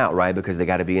freaking out, right? Because they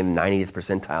got to be in the 90th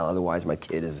percentile. Otherwise, my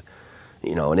kid is,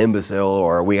 an imbecile,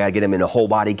 or we got to get them in a whole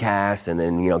body cast and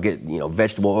then, get,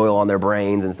 vegetable oil on their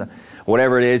brains and stuff.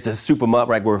 Whatever it is to soup them up,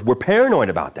 right? We're paranoid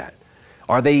about that.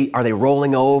 Are they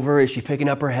rolling over? Is she picking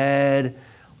up her head?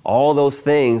 All those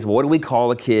things. What do we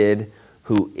call a kid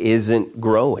who isn't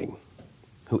growing,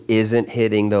 who isn't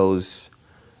hitting those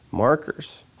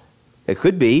markers? It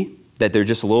could be that they're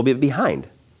just a little bit behind,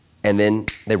 and then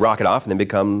they rock it off and then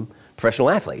become professional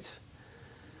athletes.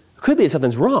 It could be that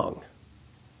something's wrong.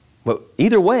 But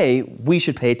either way, we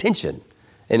should pay attention,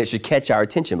 and it should catch our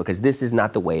attention, because this is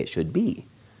not the way it should be.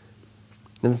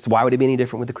 And why would it be any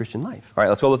different with the Christian life? All right,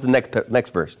 let's go to the next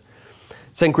verse.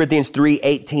 2 Corinthians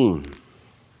 3:18.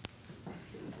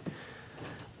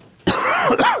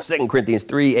 2 Corinthians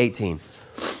 3:18.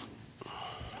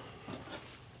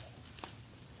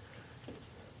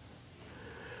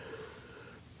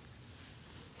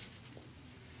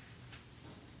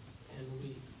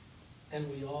 And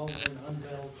we all,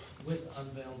 with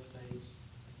unveiled face,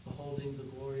 beholding the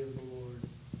glory of the Lord,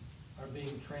 are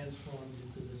being transformed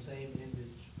into the same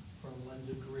image from one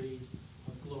degree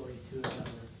of glory to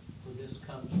another. For this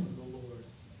comes from the Lord,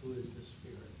 who is the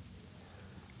Spirit.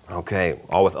 Okay,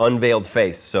 all with unveiled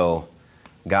face. So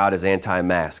God is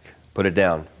anti-mask. Put it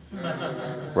down.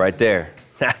 Right there.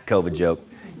 COVID joke.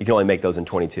 You can only make those in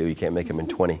 22. You can't make them in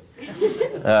 20.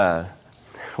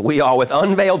 We all with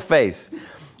unveiled face.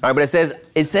 All right, but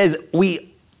it says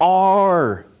we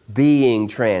are being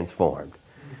transformed.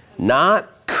 Not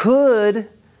could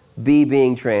be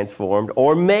being transformed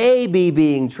or may be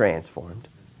being transformed.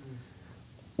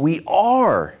 We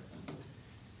are.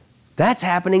 That's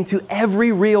happening to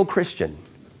every real Christian.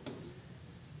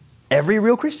 Every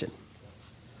real Christian.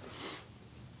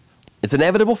 It's an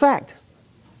inevitable fact.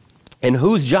 And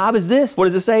whose job is this? What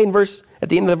does it say at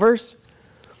the end of the verse?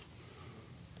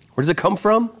 Where does it come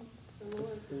from?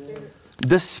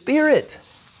 The Spirit.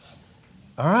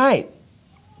 All right.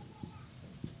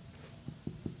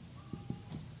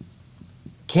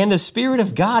 Can the Spirit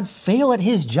of God fail at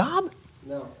His job?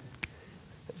 No.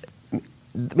 I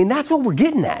mean, that's what we're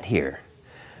getting at here.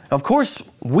 Of course,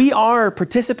 we are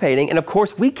participating, and of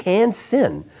course, we can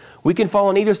sin. We can fall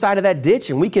on either side of that ditch,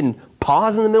 and we can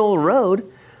pause in the middle of the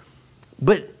road.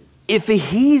 But if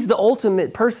He's the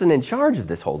ultimate person in charge of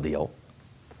this whole deal,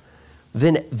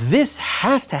 then this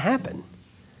has to happen.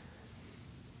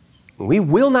 We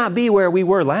will not be where we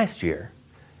were last year.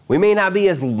 We may not be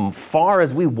as far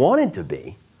as we wanted to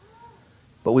be,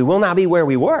 but we will not be where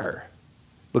we were,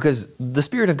 because the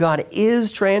Spirit of God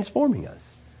is transforming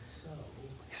us.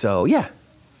 So yeah.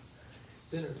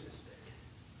 Synergistic.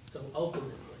 So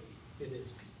ultimately, it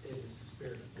is the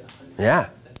Spirit of God. Yeah.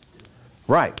 That's different.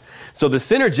 Right. So the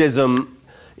synergism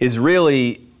is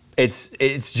really, it's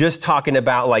just talking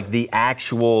about like the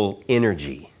actual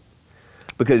energy.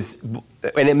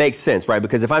 And it makes sense, right?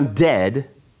 Because if I'm dead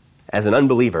as an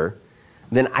unbeliever,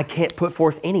 then I can't put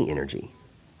forth any energy,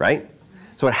 right?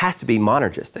 So it has to be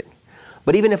monergistic.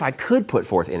 But even if I could put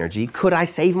forth energy, could I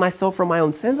save myself from my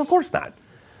own sins? Of course not.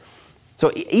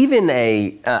 So even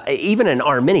an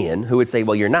Arminian who would say,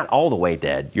 well, you're not all the way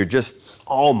dead, you're just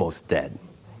almost dead.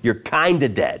 You're kind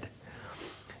of dead.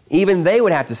 Even they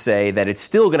would have to say that it's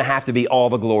still going to have to be all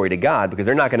the glory to God because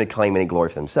they're not going to claim any glory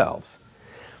for themselves.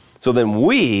 So then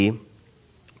we,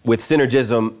 with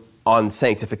synergism on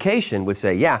sanctification, would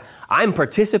say, yeah, I'm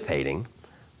participating,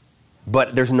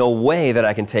 but there's no way that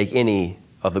I can take any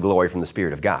of the glory from the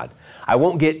Spirit of God. I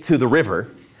won't get to the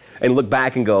river and look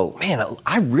back and go, man,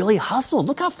 I really hustled.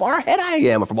 Look how far ahead I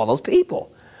am from all those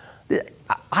people.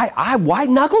 I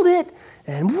white-knuckled it,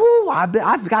 and woo,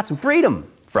 I've got some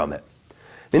freedom from it.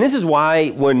 And this is why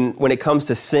when it comes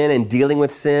to sin and dealing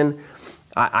with sin,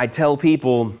 I tell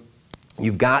people,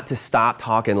 you've got to stop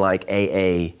talking like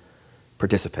AA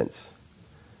participants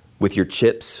with your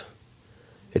chips.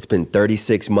 It's been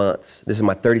 36 months. This is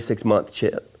my 36-month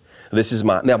chip. This is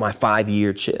my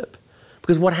 5-year chip.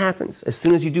 Because what happens? As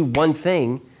soon as you do one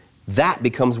thing, that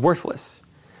becomes worthless.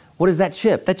 What is that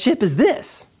chip? That chip is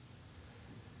this.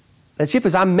 That chip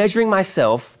is I'm measuring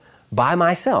myself by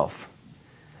myself.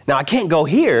 Now, I can't go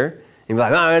here and be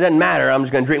like, oh, it doesn't matter. I'm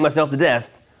just going to drink myself to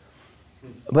death.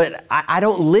 But I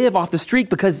don't live off the streak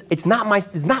because it's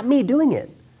not me doing it.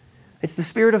 It's the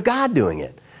Spirit of God doing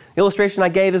it. The illustration I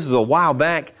gave, this was a while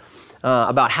back,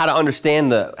 about how to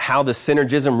understand how the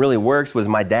synergism really works was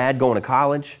my dad going to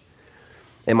college.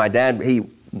 And my dad,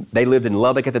 they lived in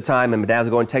Lubbock at the time, and my dad was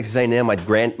going to Texas A&M.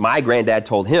 My granddad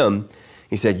told him,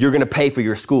 he said, you're going to pay for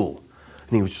your school.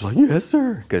 And he was just like, yes,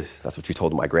 sir, because that's what you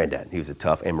told my granddad. He was a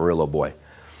tough Amarillo boy.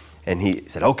 And he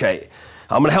said, okay,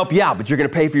 I'm going to help you out, but you're going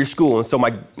to pay for your school. And so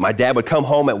my dad would come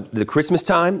home at the Christmas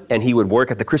time, and he would work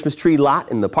at the Christmas tree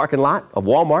lot in the parking lot of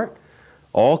Walmart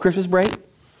all Christmas break.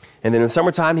 And then in the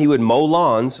summertime, he would mow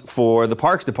lawns for the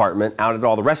Parks Department out at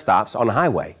all the rest stops on the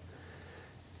highway.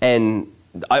 And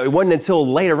it wasn't until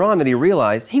later on that he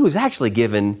realized he was actually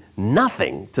given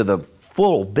nothing to the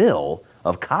full bill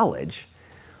of college,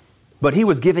 but he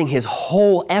was giving his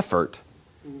whole effort.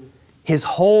 His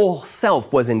whole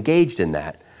self was engaged in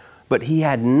that, but he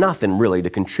had nothing really to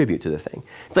contribute to the thing.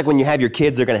 It's like when you have your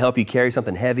kids, they're going to help you carry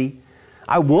something heavy.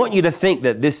 I want you to think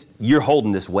that you're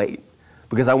holding this weight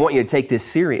because I want you to take this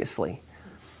seriously.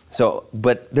 So,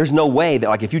 but there's no way that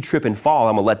like if you trip and fall,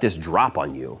 I'm going to let this drop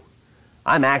on you.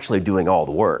 I'm actually doing all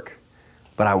the work,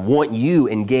 but I want you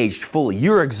engaged fully.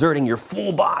 You're exerting your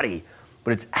full body,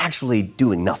 but it's actually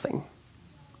doing nothing.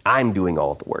 I'm doing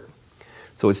all of the work.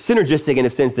 So it's synergistic in a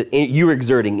sense that you're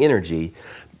exerting energy,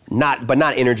 but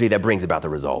not energy that brings about the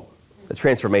result. The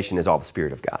transformation is all the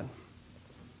Spirit of God.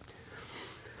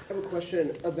 I have a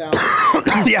question about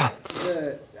Yeah.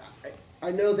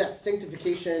 I know that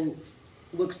sanctification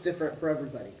looks different for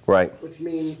everybody. Right. Which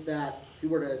means that if you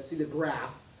were to see the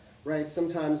graph, right,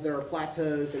 sometimes there are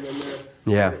plateaus and then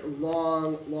there are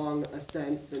long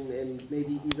ascents and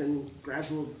maybe even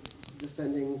gradual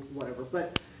descending, whatever.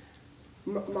 But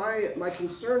my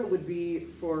concern would be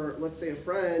for, let's say, a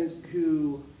friend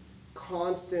who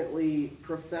constantly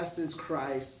professes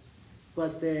Christ,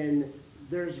 but then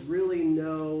there's really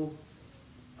no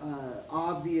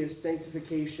obvious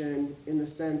sanctification in the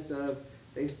sense of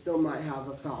they still might have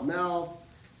a foul mouth,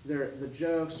 the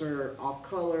jokes are off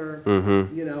color,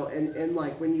 you know, and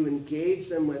like when you engage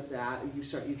them with that,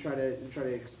 you try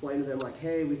to explain to them like,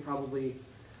 hey, we probably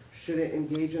shouldn't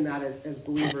engage in that as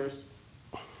believers.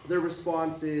 Their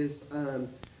response is,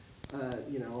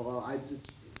 you know, I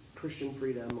just Christian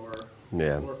freedom or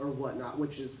whatnot,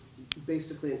 which is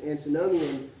basically an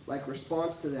antinomian like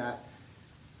response to that.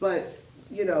 But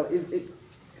you know,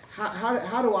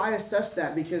 how do I assess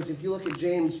that? Because if you look at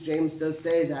James does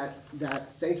say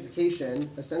that sanctification,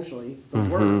 essentially, the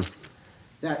works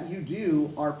that you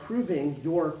do are proving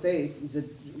your faith, that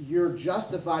you're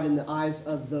justified in the eyes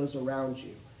of those around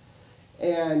you.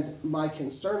 And my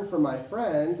concern for my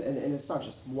friend, and it's not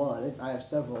just one, I have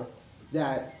several,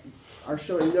 that are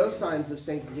showing no signs of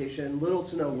sanctification, little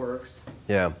to no works,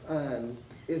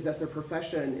 is that their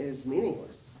profession is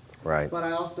meaningless. Right. But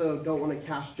I also don't want to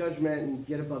cast judgment and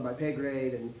get above my pay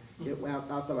grade and get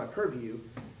outside my purview.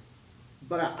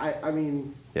 But I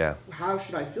mean, how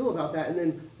should I feel about that? And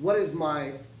then what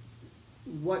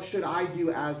should I do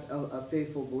as a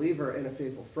faithful believer and a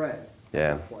faithful friend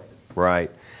at that point? Right.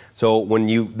 So when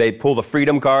they pull the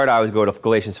freedom card, I always go to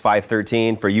Galatians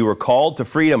 5:13. For you were called to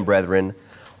freedom, brethren.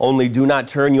 Only do not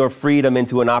turn your freedom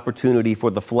into an opportunity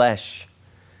for the flesh,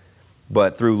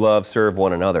 but through love serve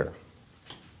one another.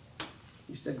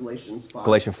 You said Galatians 5.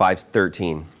 Galatians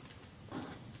 5:13.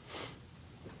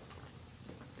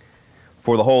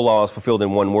 For the whole law is fulfilled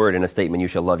in one word, in a statement, you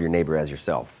shall love your neighbor as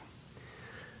yourself.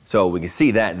 So we can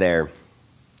see that there.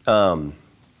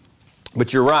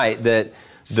 But you're right that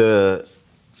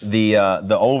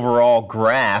the overall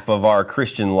graph of our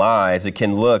Christian lives, it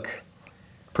can look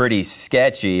pretty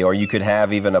sketchy, or you could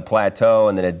have even a plateau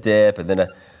and then a dip and then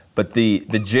but the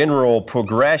general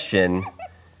progression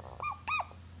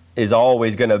is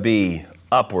always going to be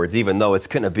upwards, even though it's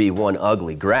going to be one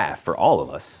ugly graph for all of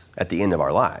us at the end of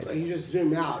our lives. But you just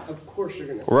zoom out, of course you're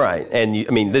going to see Right, it.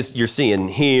 and you're seeing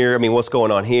here, what's going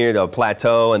on here, a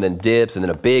plateau and then dips and then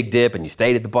a big dip and you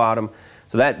stayed at the bottom.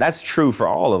 So that's true for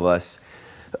all of us.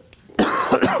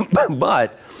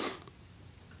 But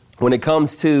when it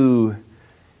comes to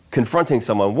confronting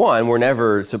someone, one, we're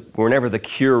never the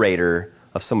curator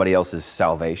of somebody else's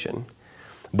salvation.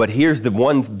 But here's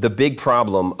the big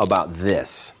problem about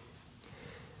this.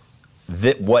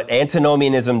 What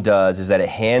antinomianism does is that it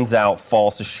hands out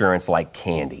false assurance like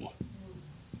candy.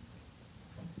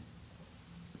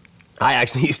 I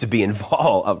actually used to be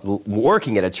involved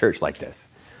working at a church like this.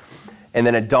 And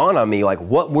then it dawned on me, like,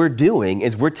 what we're doing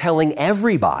is we're telling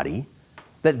everybody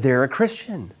that they're a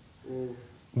Christian.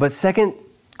 But 2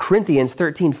 Corinthians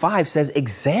 13:5 says,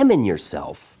 examine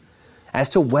yourself as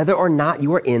to whether or not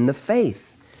you are in the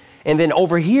faith. And then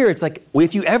over here, it's like,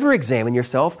 if you ever examine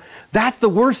yourself, that's the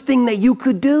worst thing that you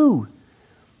could do.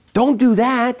 Don't do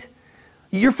that.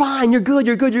 You're fine. You're good.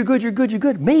 You're good. You're good. You're good. You're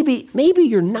good. Maybe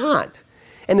you're not.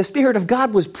 And the Spirit of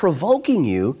God was provoking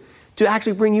you to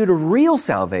actually bring you to real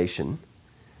salvation.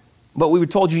 But we were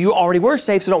told you already were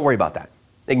saved, so don't worry about that.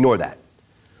 Ignore that.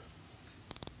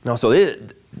 No, so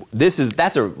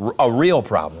that's a real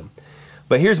problem.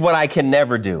 But here's what I can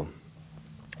never do.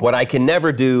 What I can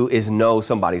never do is know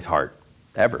somebody's heart,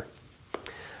 ever.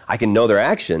 I can know their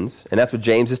actions, and that's what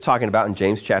James is talking about in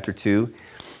James chapter 2.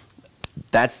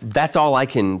 That's all I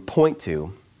can point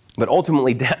to. But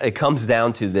ultimately, it comes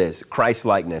down to this,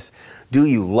 Christ-likeness. Do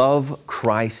you love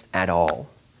Christ at all?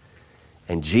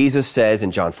 And Jesus says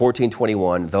in John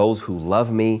 14:21, those who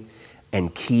love me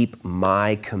and keep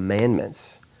my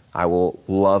commandments, I will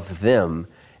love them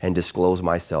and disclose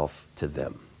myself to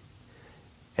them.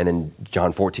 And then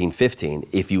John 14:15,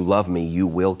 if you love me, you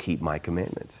will keep my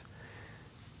commandments.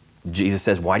 Jesus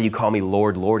says, why do you call me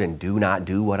Lord, Lord, and do not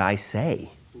do what I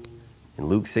say? In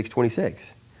Luke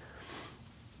 6:26.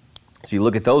 So you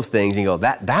look at those things and you go,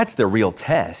 that's the real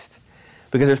test.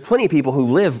 Because there's plenty of people who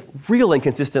live real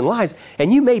inconsistent lives,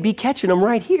 and you may be catching them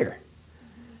right here.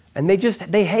 And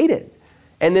they hate it.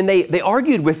 And then they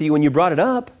argued with you when you brought it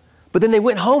up, but then they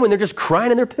went home and they're just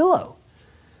crying in their pillow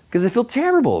because they feel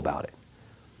terrible about it.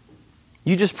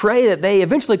 You just pray that they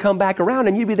eventually come back around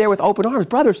and you'd be there with open arms.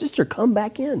 Brother, sister, come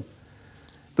back in.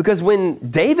 Because when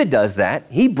David does that,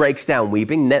 he breaks down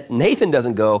weeping. Nathan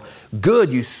doesn't go,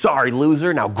 good, you sorry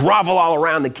loser, now grovel all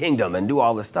around the kingdom and do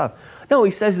all this stuff. No,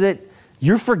 he says that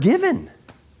you're forgiven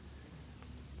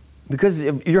because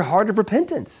of your heart of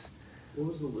repentance. What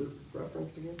was the Luke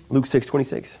reference again? Luke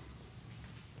 6:26.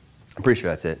 I'm pretty sure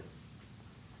that's it.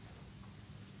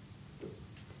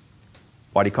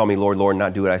 Why do you call me Lord, Lord, and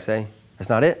not do what I say? That's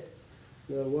not it?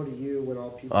 No, what are you when all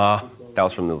people speak well? That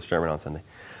was from the sermon on Sunday.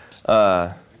 It's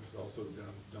also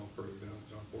down further down,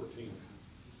 John 14.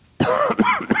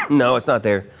 No, it's not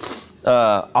there.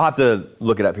 I'll have to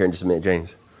look it up here in just a minute,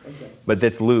 James. Okay. But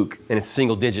that's Luke, and it's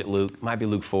single digit Luke. Might be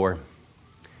Luke 4.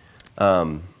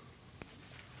 But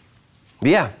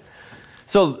yeah.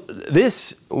 So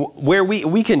this, where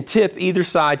we can tip either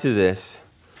side to this,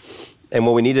 and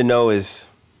what we need to know is,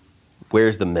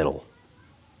 where's the middle?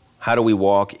 How do we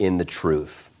walk in the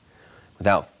truth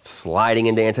without sliding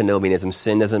into antinomianism?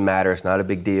 Sin doesn't matter. It's not a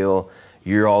big deal.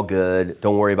 You're all good.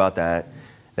 Don't worry about that.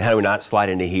 And how do we not slide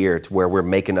into here to where we're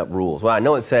making up rules? Well, I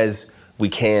know it says we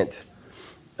can't,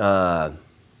 I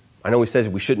know it says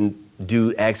we shouldn't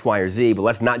do X, Y, or Z, but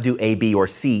let's not do A, B, or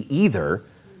C either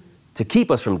to keep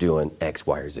us from doing X,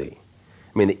 Y, or Z.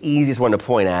 I mean, the easiest one to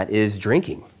point at is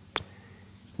drinking.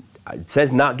 It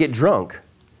says not get drunk,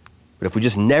 but if we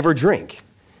just never drink,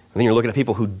 and then you're looking at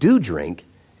people who do drink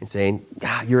and saying,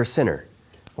 you're a sinner.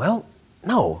 Well,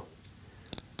 no.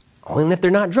 Only if they're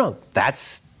not drunk.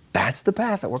 That's the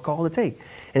path that we're called to take.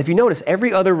 And if you notice,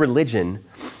 every other religion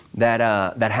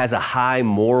that has a high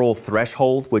moral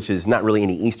threshold, which is not really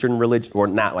any Eastern religion, or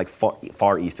not like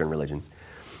far Eastern religions,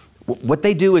 what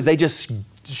they do is they just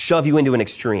shove you into an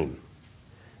extreme.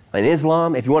 In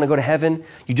Islam, if you want to go to heaven,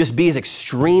 you just be as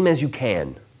extreme as you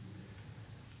can.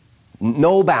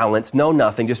 No balance, no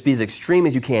nothing, just be as extreme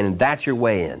as you can, and that's your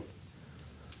way in.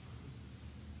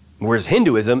 Whereas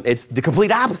Hinduism, it's the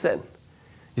complete opposite.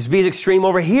 Just be as extreme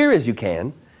over here as you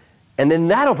can, and then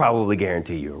that'll probably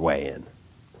guarantee your way in.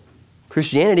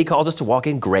 Christianity calls us to walk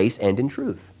in grace and in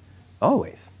truth,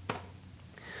 always.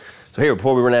 So here,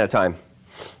 before we run out of time,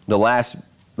 the last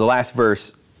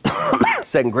verse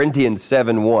 2 Corinthians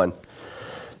 7:1.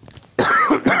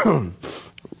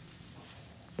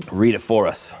 Read it for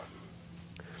us.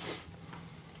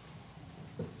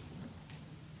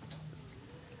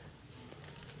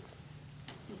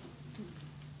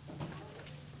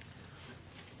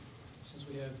 Since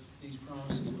we have these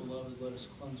promises, beloved, let us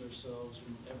cleanse ourselves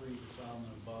from every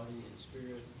defilement of body and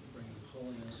spirit, bringing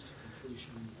holiness to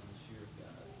completion in the fear of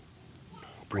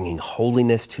God. Bringing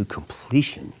holiness to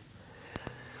completion.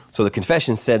 So the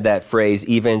confession said that phrase,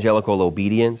 evangelical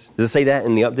obedience. Does it say that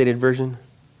in the updated version?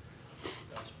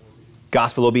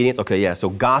 Gospel obedience? Okay, yeah, so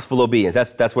gospel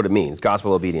obedience, that's what it means,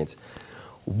 gospel obedience.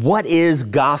 What is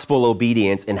gospel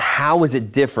obedience and how is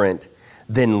it different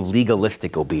than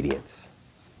legalistic obedience?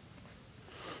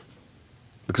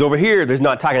 Because over here, there's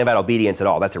not talking about obedience at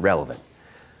all, that's irrelevant.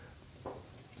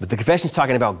 But the confession's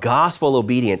talking about gospel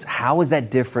obedience. How is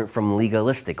that different from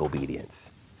legalistic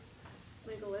obedience?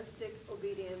 Legalistic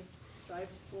obedience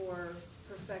strives for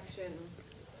perfection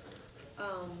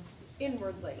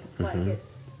inwardly, like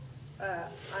it's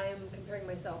I am comparing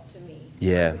myself to me.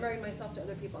 Yeah. I'm comparing myself to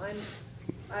other people.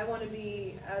 I want to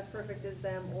be as perfect as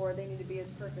them, or they need to be as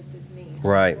perfect as me.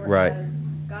 Right, right. Whereas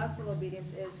gospel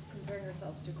obedience is comparing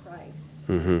ourselves to Christ.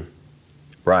 Mm-hmm.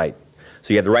 Right.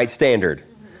 So you have the right standard,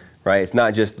 right? It's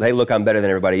not just, hey, look, I'm better than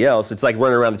everybody else. It's like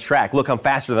running around the track. Look, I'm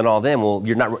faster than all them. Well,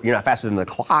 you're not faster than the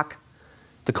clock.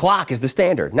 The clock is the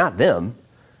standard, not them,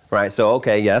 right? So,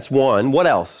 okay, yeah, that's one. What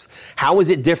else? How is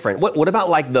it different? What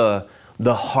about like the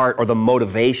heart or the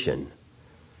motivation?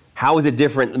 How is it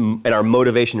different in our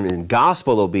motivation in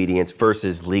gospel obedience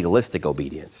versus legalistic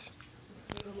obedience?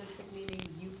 Legalistic meaning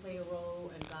you play a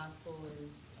role, and gospel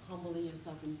is humbling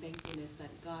yourself in thankfulness that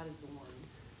God is the one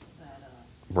that.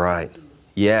 Right.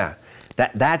 Yeah.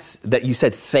 That's you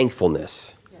said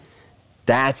thankfulness. Yeah.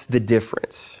 That's the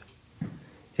difference.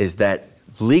 Is that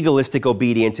legalistic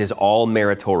obedience is all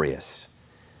meritorious,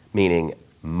 meaning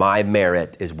my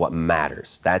merit is what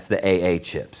matters. That's the AA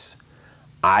chips.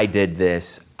 I did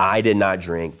this. I did not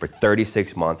drink for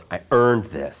 36 months. I earned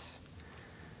this.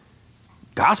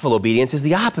 Gospel obedience is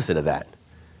the opposite of that.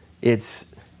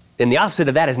 And the opposite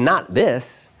of that is not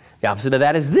this. The opposite of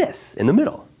that is this in the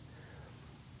middle.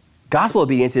 Gospel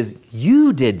obedience is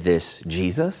you did this,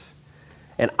 Jesus,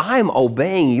 and I'm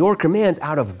obeying your commands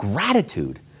out of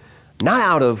gratitude, not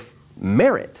out of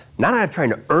merit, not out of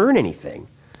trying to earn anything,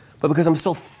 but because I'm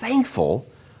so thankful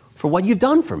for what you've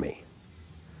done for me.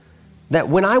 That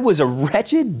when I was a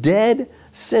wretched, dead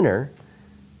sinner,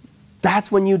 that's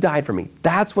when you died for me.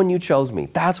 That's when you chose me.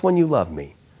 That's when you loved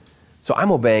me. So I'm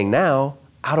obeying now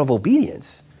out of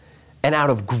obedience and out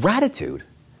of gratitude,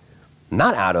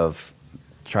 not out of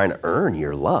trying to earn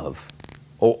your love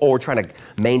or trying to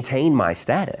maintain my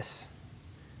status.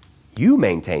 You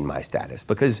maintain my status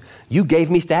because you gave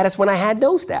me status when I had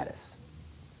no status.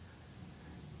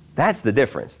 That's the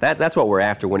difference. That's what we're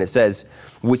after when it says,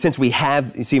 since we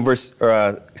have, you see in verse 2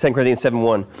 Corinthians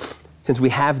 7:1, since we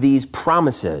have these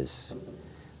promises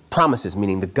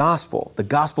meaning the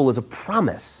gospel is a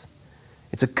promise.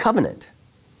 It's a covenant.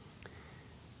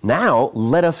 Now,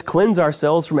 let us cleanse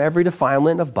ourselves from every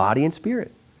defilement of body and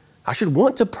spirit. I should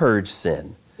want to purge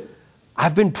sin.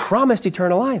 I've been promised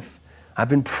eternal life. I've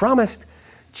been promised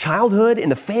childhood in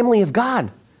the family of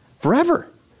God forever.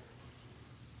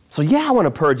 So yeah, I want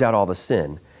to purge out all the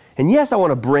sin. And yes, I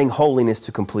want to bring holiness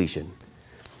to completion.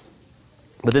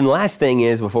 But then the last thing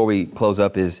is, before we close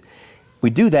up, is we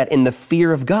do that in the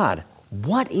fear of God.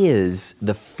 What is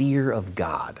the fear of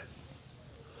God?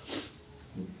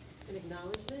 An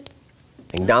acknowledgement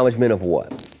Acknowledgement of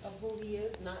what? of who he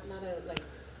is, not a like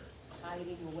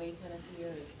hiding away kind of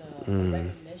fear. It's a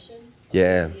recognition of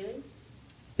Yeah. who he is.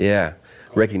 Yeah.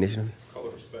 Recognition. Call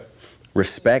it respect.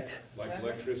 Respect. Like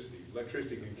electricity.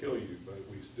 Electricity can kill you, but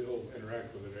we still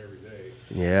interact with it every day.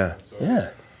 Yeah. So Yeah.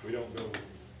 we don't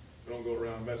go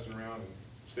around messing around and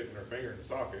sticking our finger in the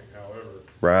socket. However,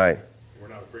 Right. we're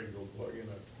not afraid to go plug in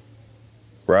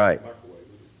a Right. microwave.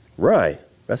 Right.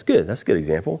 That's good. That's a good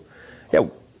example. Yeah.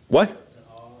 What? It's an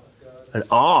awe of God. An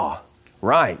awe.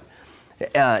 Right.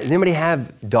 Does anybody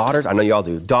have daughters? I know y'all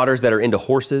do. Daughters that are into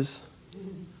horses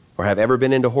or have ever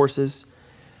been into horses.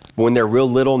 But when they're real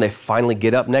little and they finally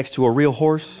get up next to a real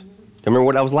horse, remember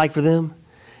what that was like for them?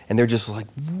 And they're just like,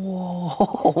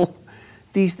 whoa,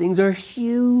 these things are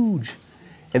huge.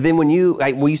 And then when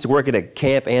we used to work at a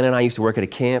camp, Anna and I used to work at a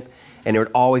camp, and there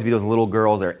would always be those little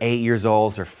girls, they're 8 years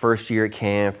old, it's their first year at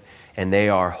camp, and they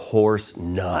are horse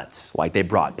nuts. Like they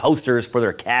brought posters for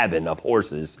their cabin of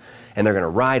horses, and they're going to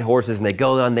ride horses, and they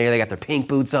go down there, they got their pink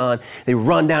boots on, they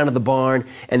run down to the barn,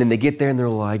 and then they get there and they're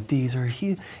like, these are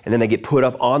huge. And then they get put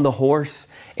up on the horse,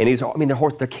 and these are,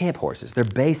 they're camp horses. They're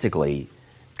basically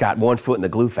got one foot in the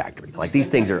glue factory. Like these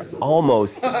things are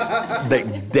almost, they're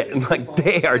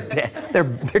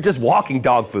just walking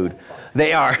dog food.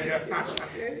 They are.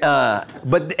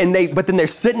 But then they're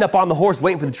sitting up on the horse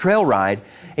waiting for the trail ride.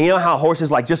 And you know how horses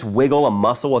like just wiggle a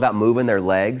muscle without moving their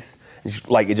legs?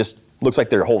 Like it just looks like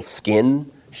their whole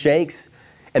skin shakes.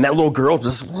 And that little girl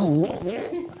just,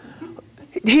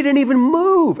 he didn't even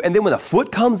move. And then when the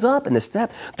foot comes up and the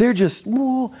step, they're just,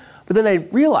 but then they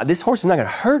realize this horse is not going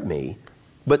to hurt me,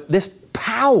 but this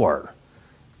power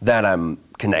that I'm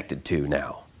connected to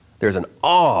now. There's an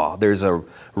awe, there's a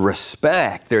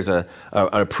respect, there's an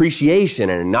appreciation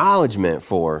and acknowledgement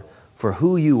for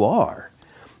who you are.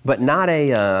 But not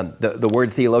the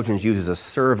word theologians use is a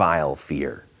servile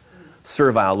fear.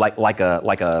 Servile, like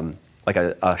a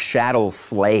chattel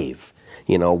slave,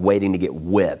 waiting to get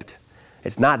whipped.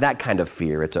 It's not that kind of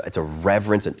fear. It's a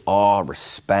reverence and awe,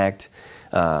 respect,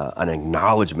 an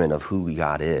acknowledgement of who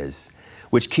God is,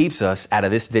 which keeps us out of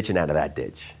this ditch and out of that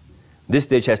ditch. This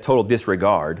ditch has total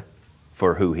disregard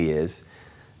for who he is.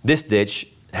 This ditch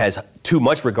has too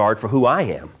much regard for who I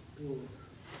am.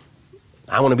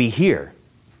 I want to be here,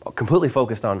 completely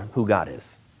focused on who God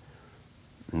is.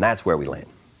 And that's where we land.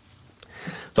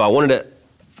 So I wanted to,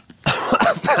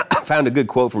 I found a good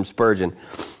quote from Spurgeon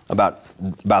about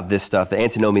this stuff. The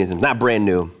antinomianism, not brand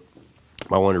new.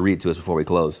 I wanted to read it to us before we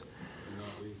close.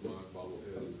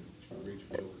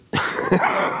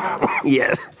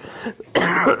 Yes.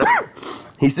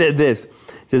 He said this.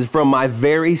 He says, from my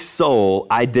very soul,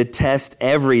 I detest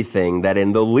everything that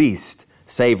in the least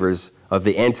savors of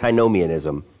the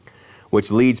antinomianism, which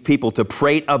leads people to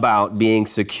prate about being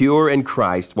secure in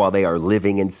Christ while they are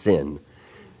living in sin.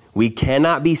 We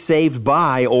cannot be saved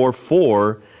by or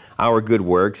for our good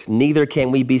works, neither can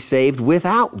we be saved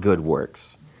without good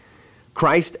works.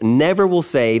 Christ never will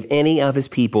save any of his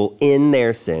people in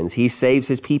their sins. He saves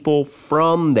his people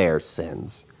from their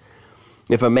sins.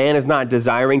 If a man is not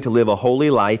desiring to live a holy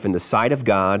life in the sight of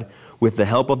God with the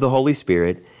help of the Holy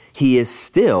Spirit, he is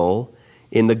still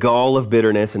in the gall of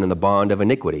bitterness and in the bond of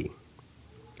iniquity.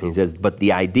 And he says, but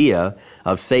the idea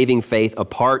of saving faith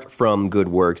apart from good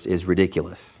works is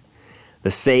ridiculous.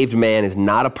 The saved man is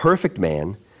not a perfect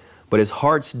man, but his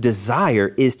heart's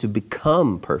desire is to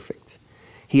become perfect.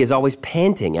 He is always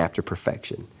panting after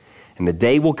perfection, and the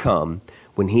day will come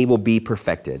when he will be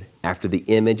perfected after the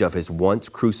image of his once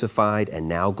crucified and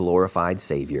now glorified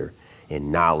Savior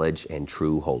in knowledge and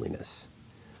true holiness.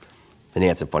 And he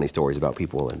had some funny stories about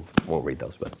people, and won't read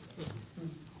those, but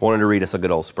wanted to read us a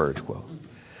good old Spurge quote.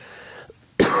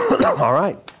 All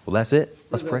right, well, that's it.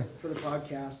 Let's pray. For the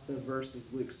podcast, the verse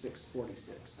is Luke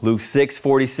 6:46. Luke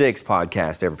 6:46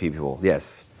 podcast, every people.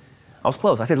 Yes. I was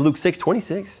close. I said Luke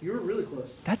 6:26. You were really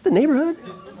close. That's the neighborhood.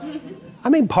 I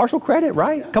mean, partial credit,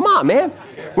 right? Come on, man.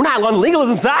 We're not on the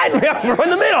legalism side. We're in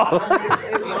the middle.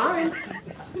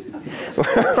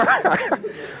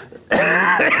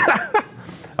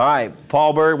 All right,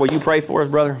 Paul Bird, will you pray for us,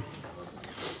 brother?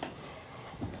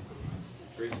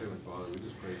 Gracious Heavenly Father, we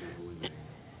just praise your holy name.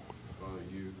 Father,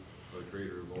 you are the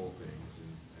creator of all things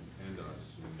and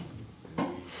us, and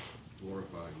we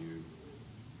glorify you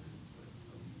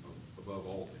above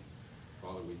all things.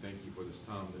 Father, we thank you for this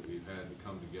time that we've had to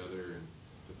come together and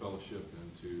to fellowship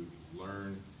and to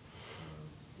learn.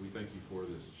 We thank you for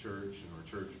this church and our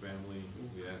church family.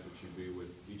 We ask that you be with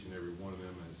each and every one of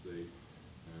them as they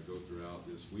go throughout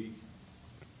this week.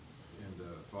 And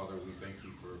Father, we thank you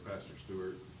for Pastor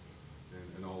Stewart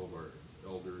and all of our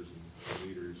elders and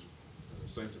leaders.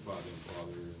 Sanctify them,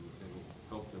 Father, and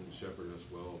help them to shepherd us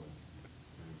well.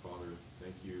 And Father,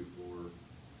 thank you for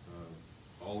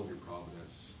all of your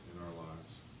providence in our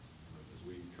lives. As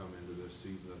we come into this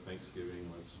season of Thanksgiving,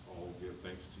 let's all give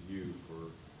thanks to you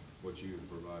for what you have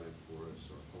provided for us,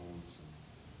 our homes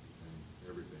and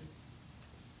everything.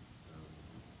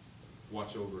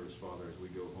 Watch over us, Father, as we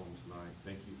go home tonight.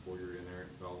 Thank you for your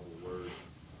inerrant, infallible word.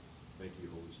 Thank you,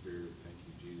 Holy Spirit. Thank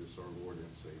you, Jesus, our Lord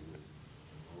and Savior.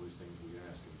 All these things we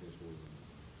ask in his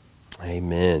holy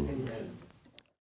name. Amen. Amen.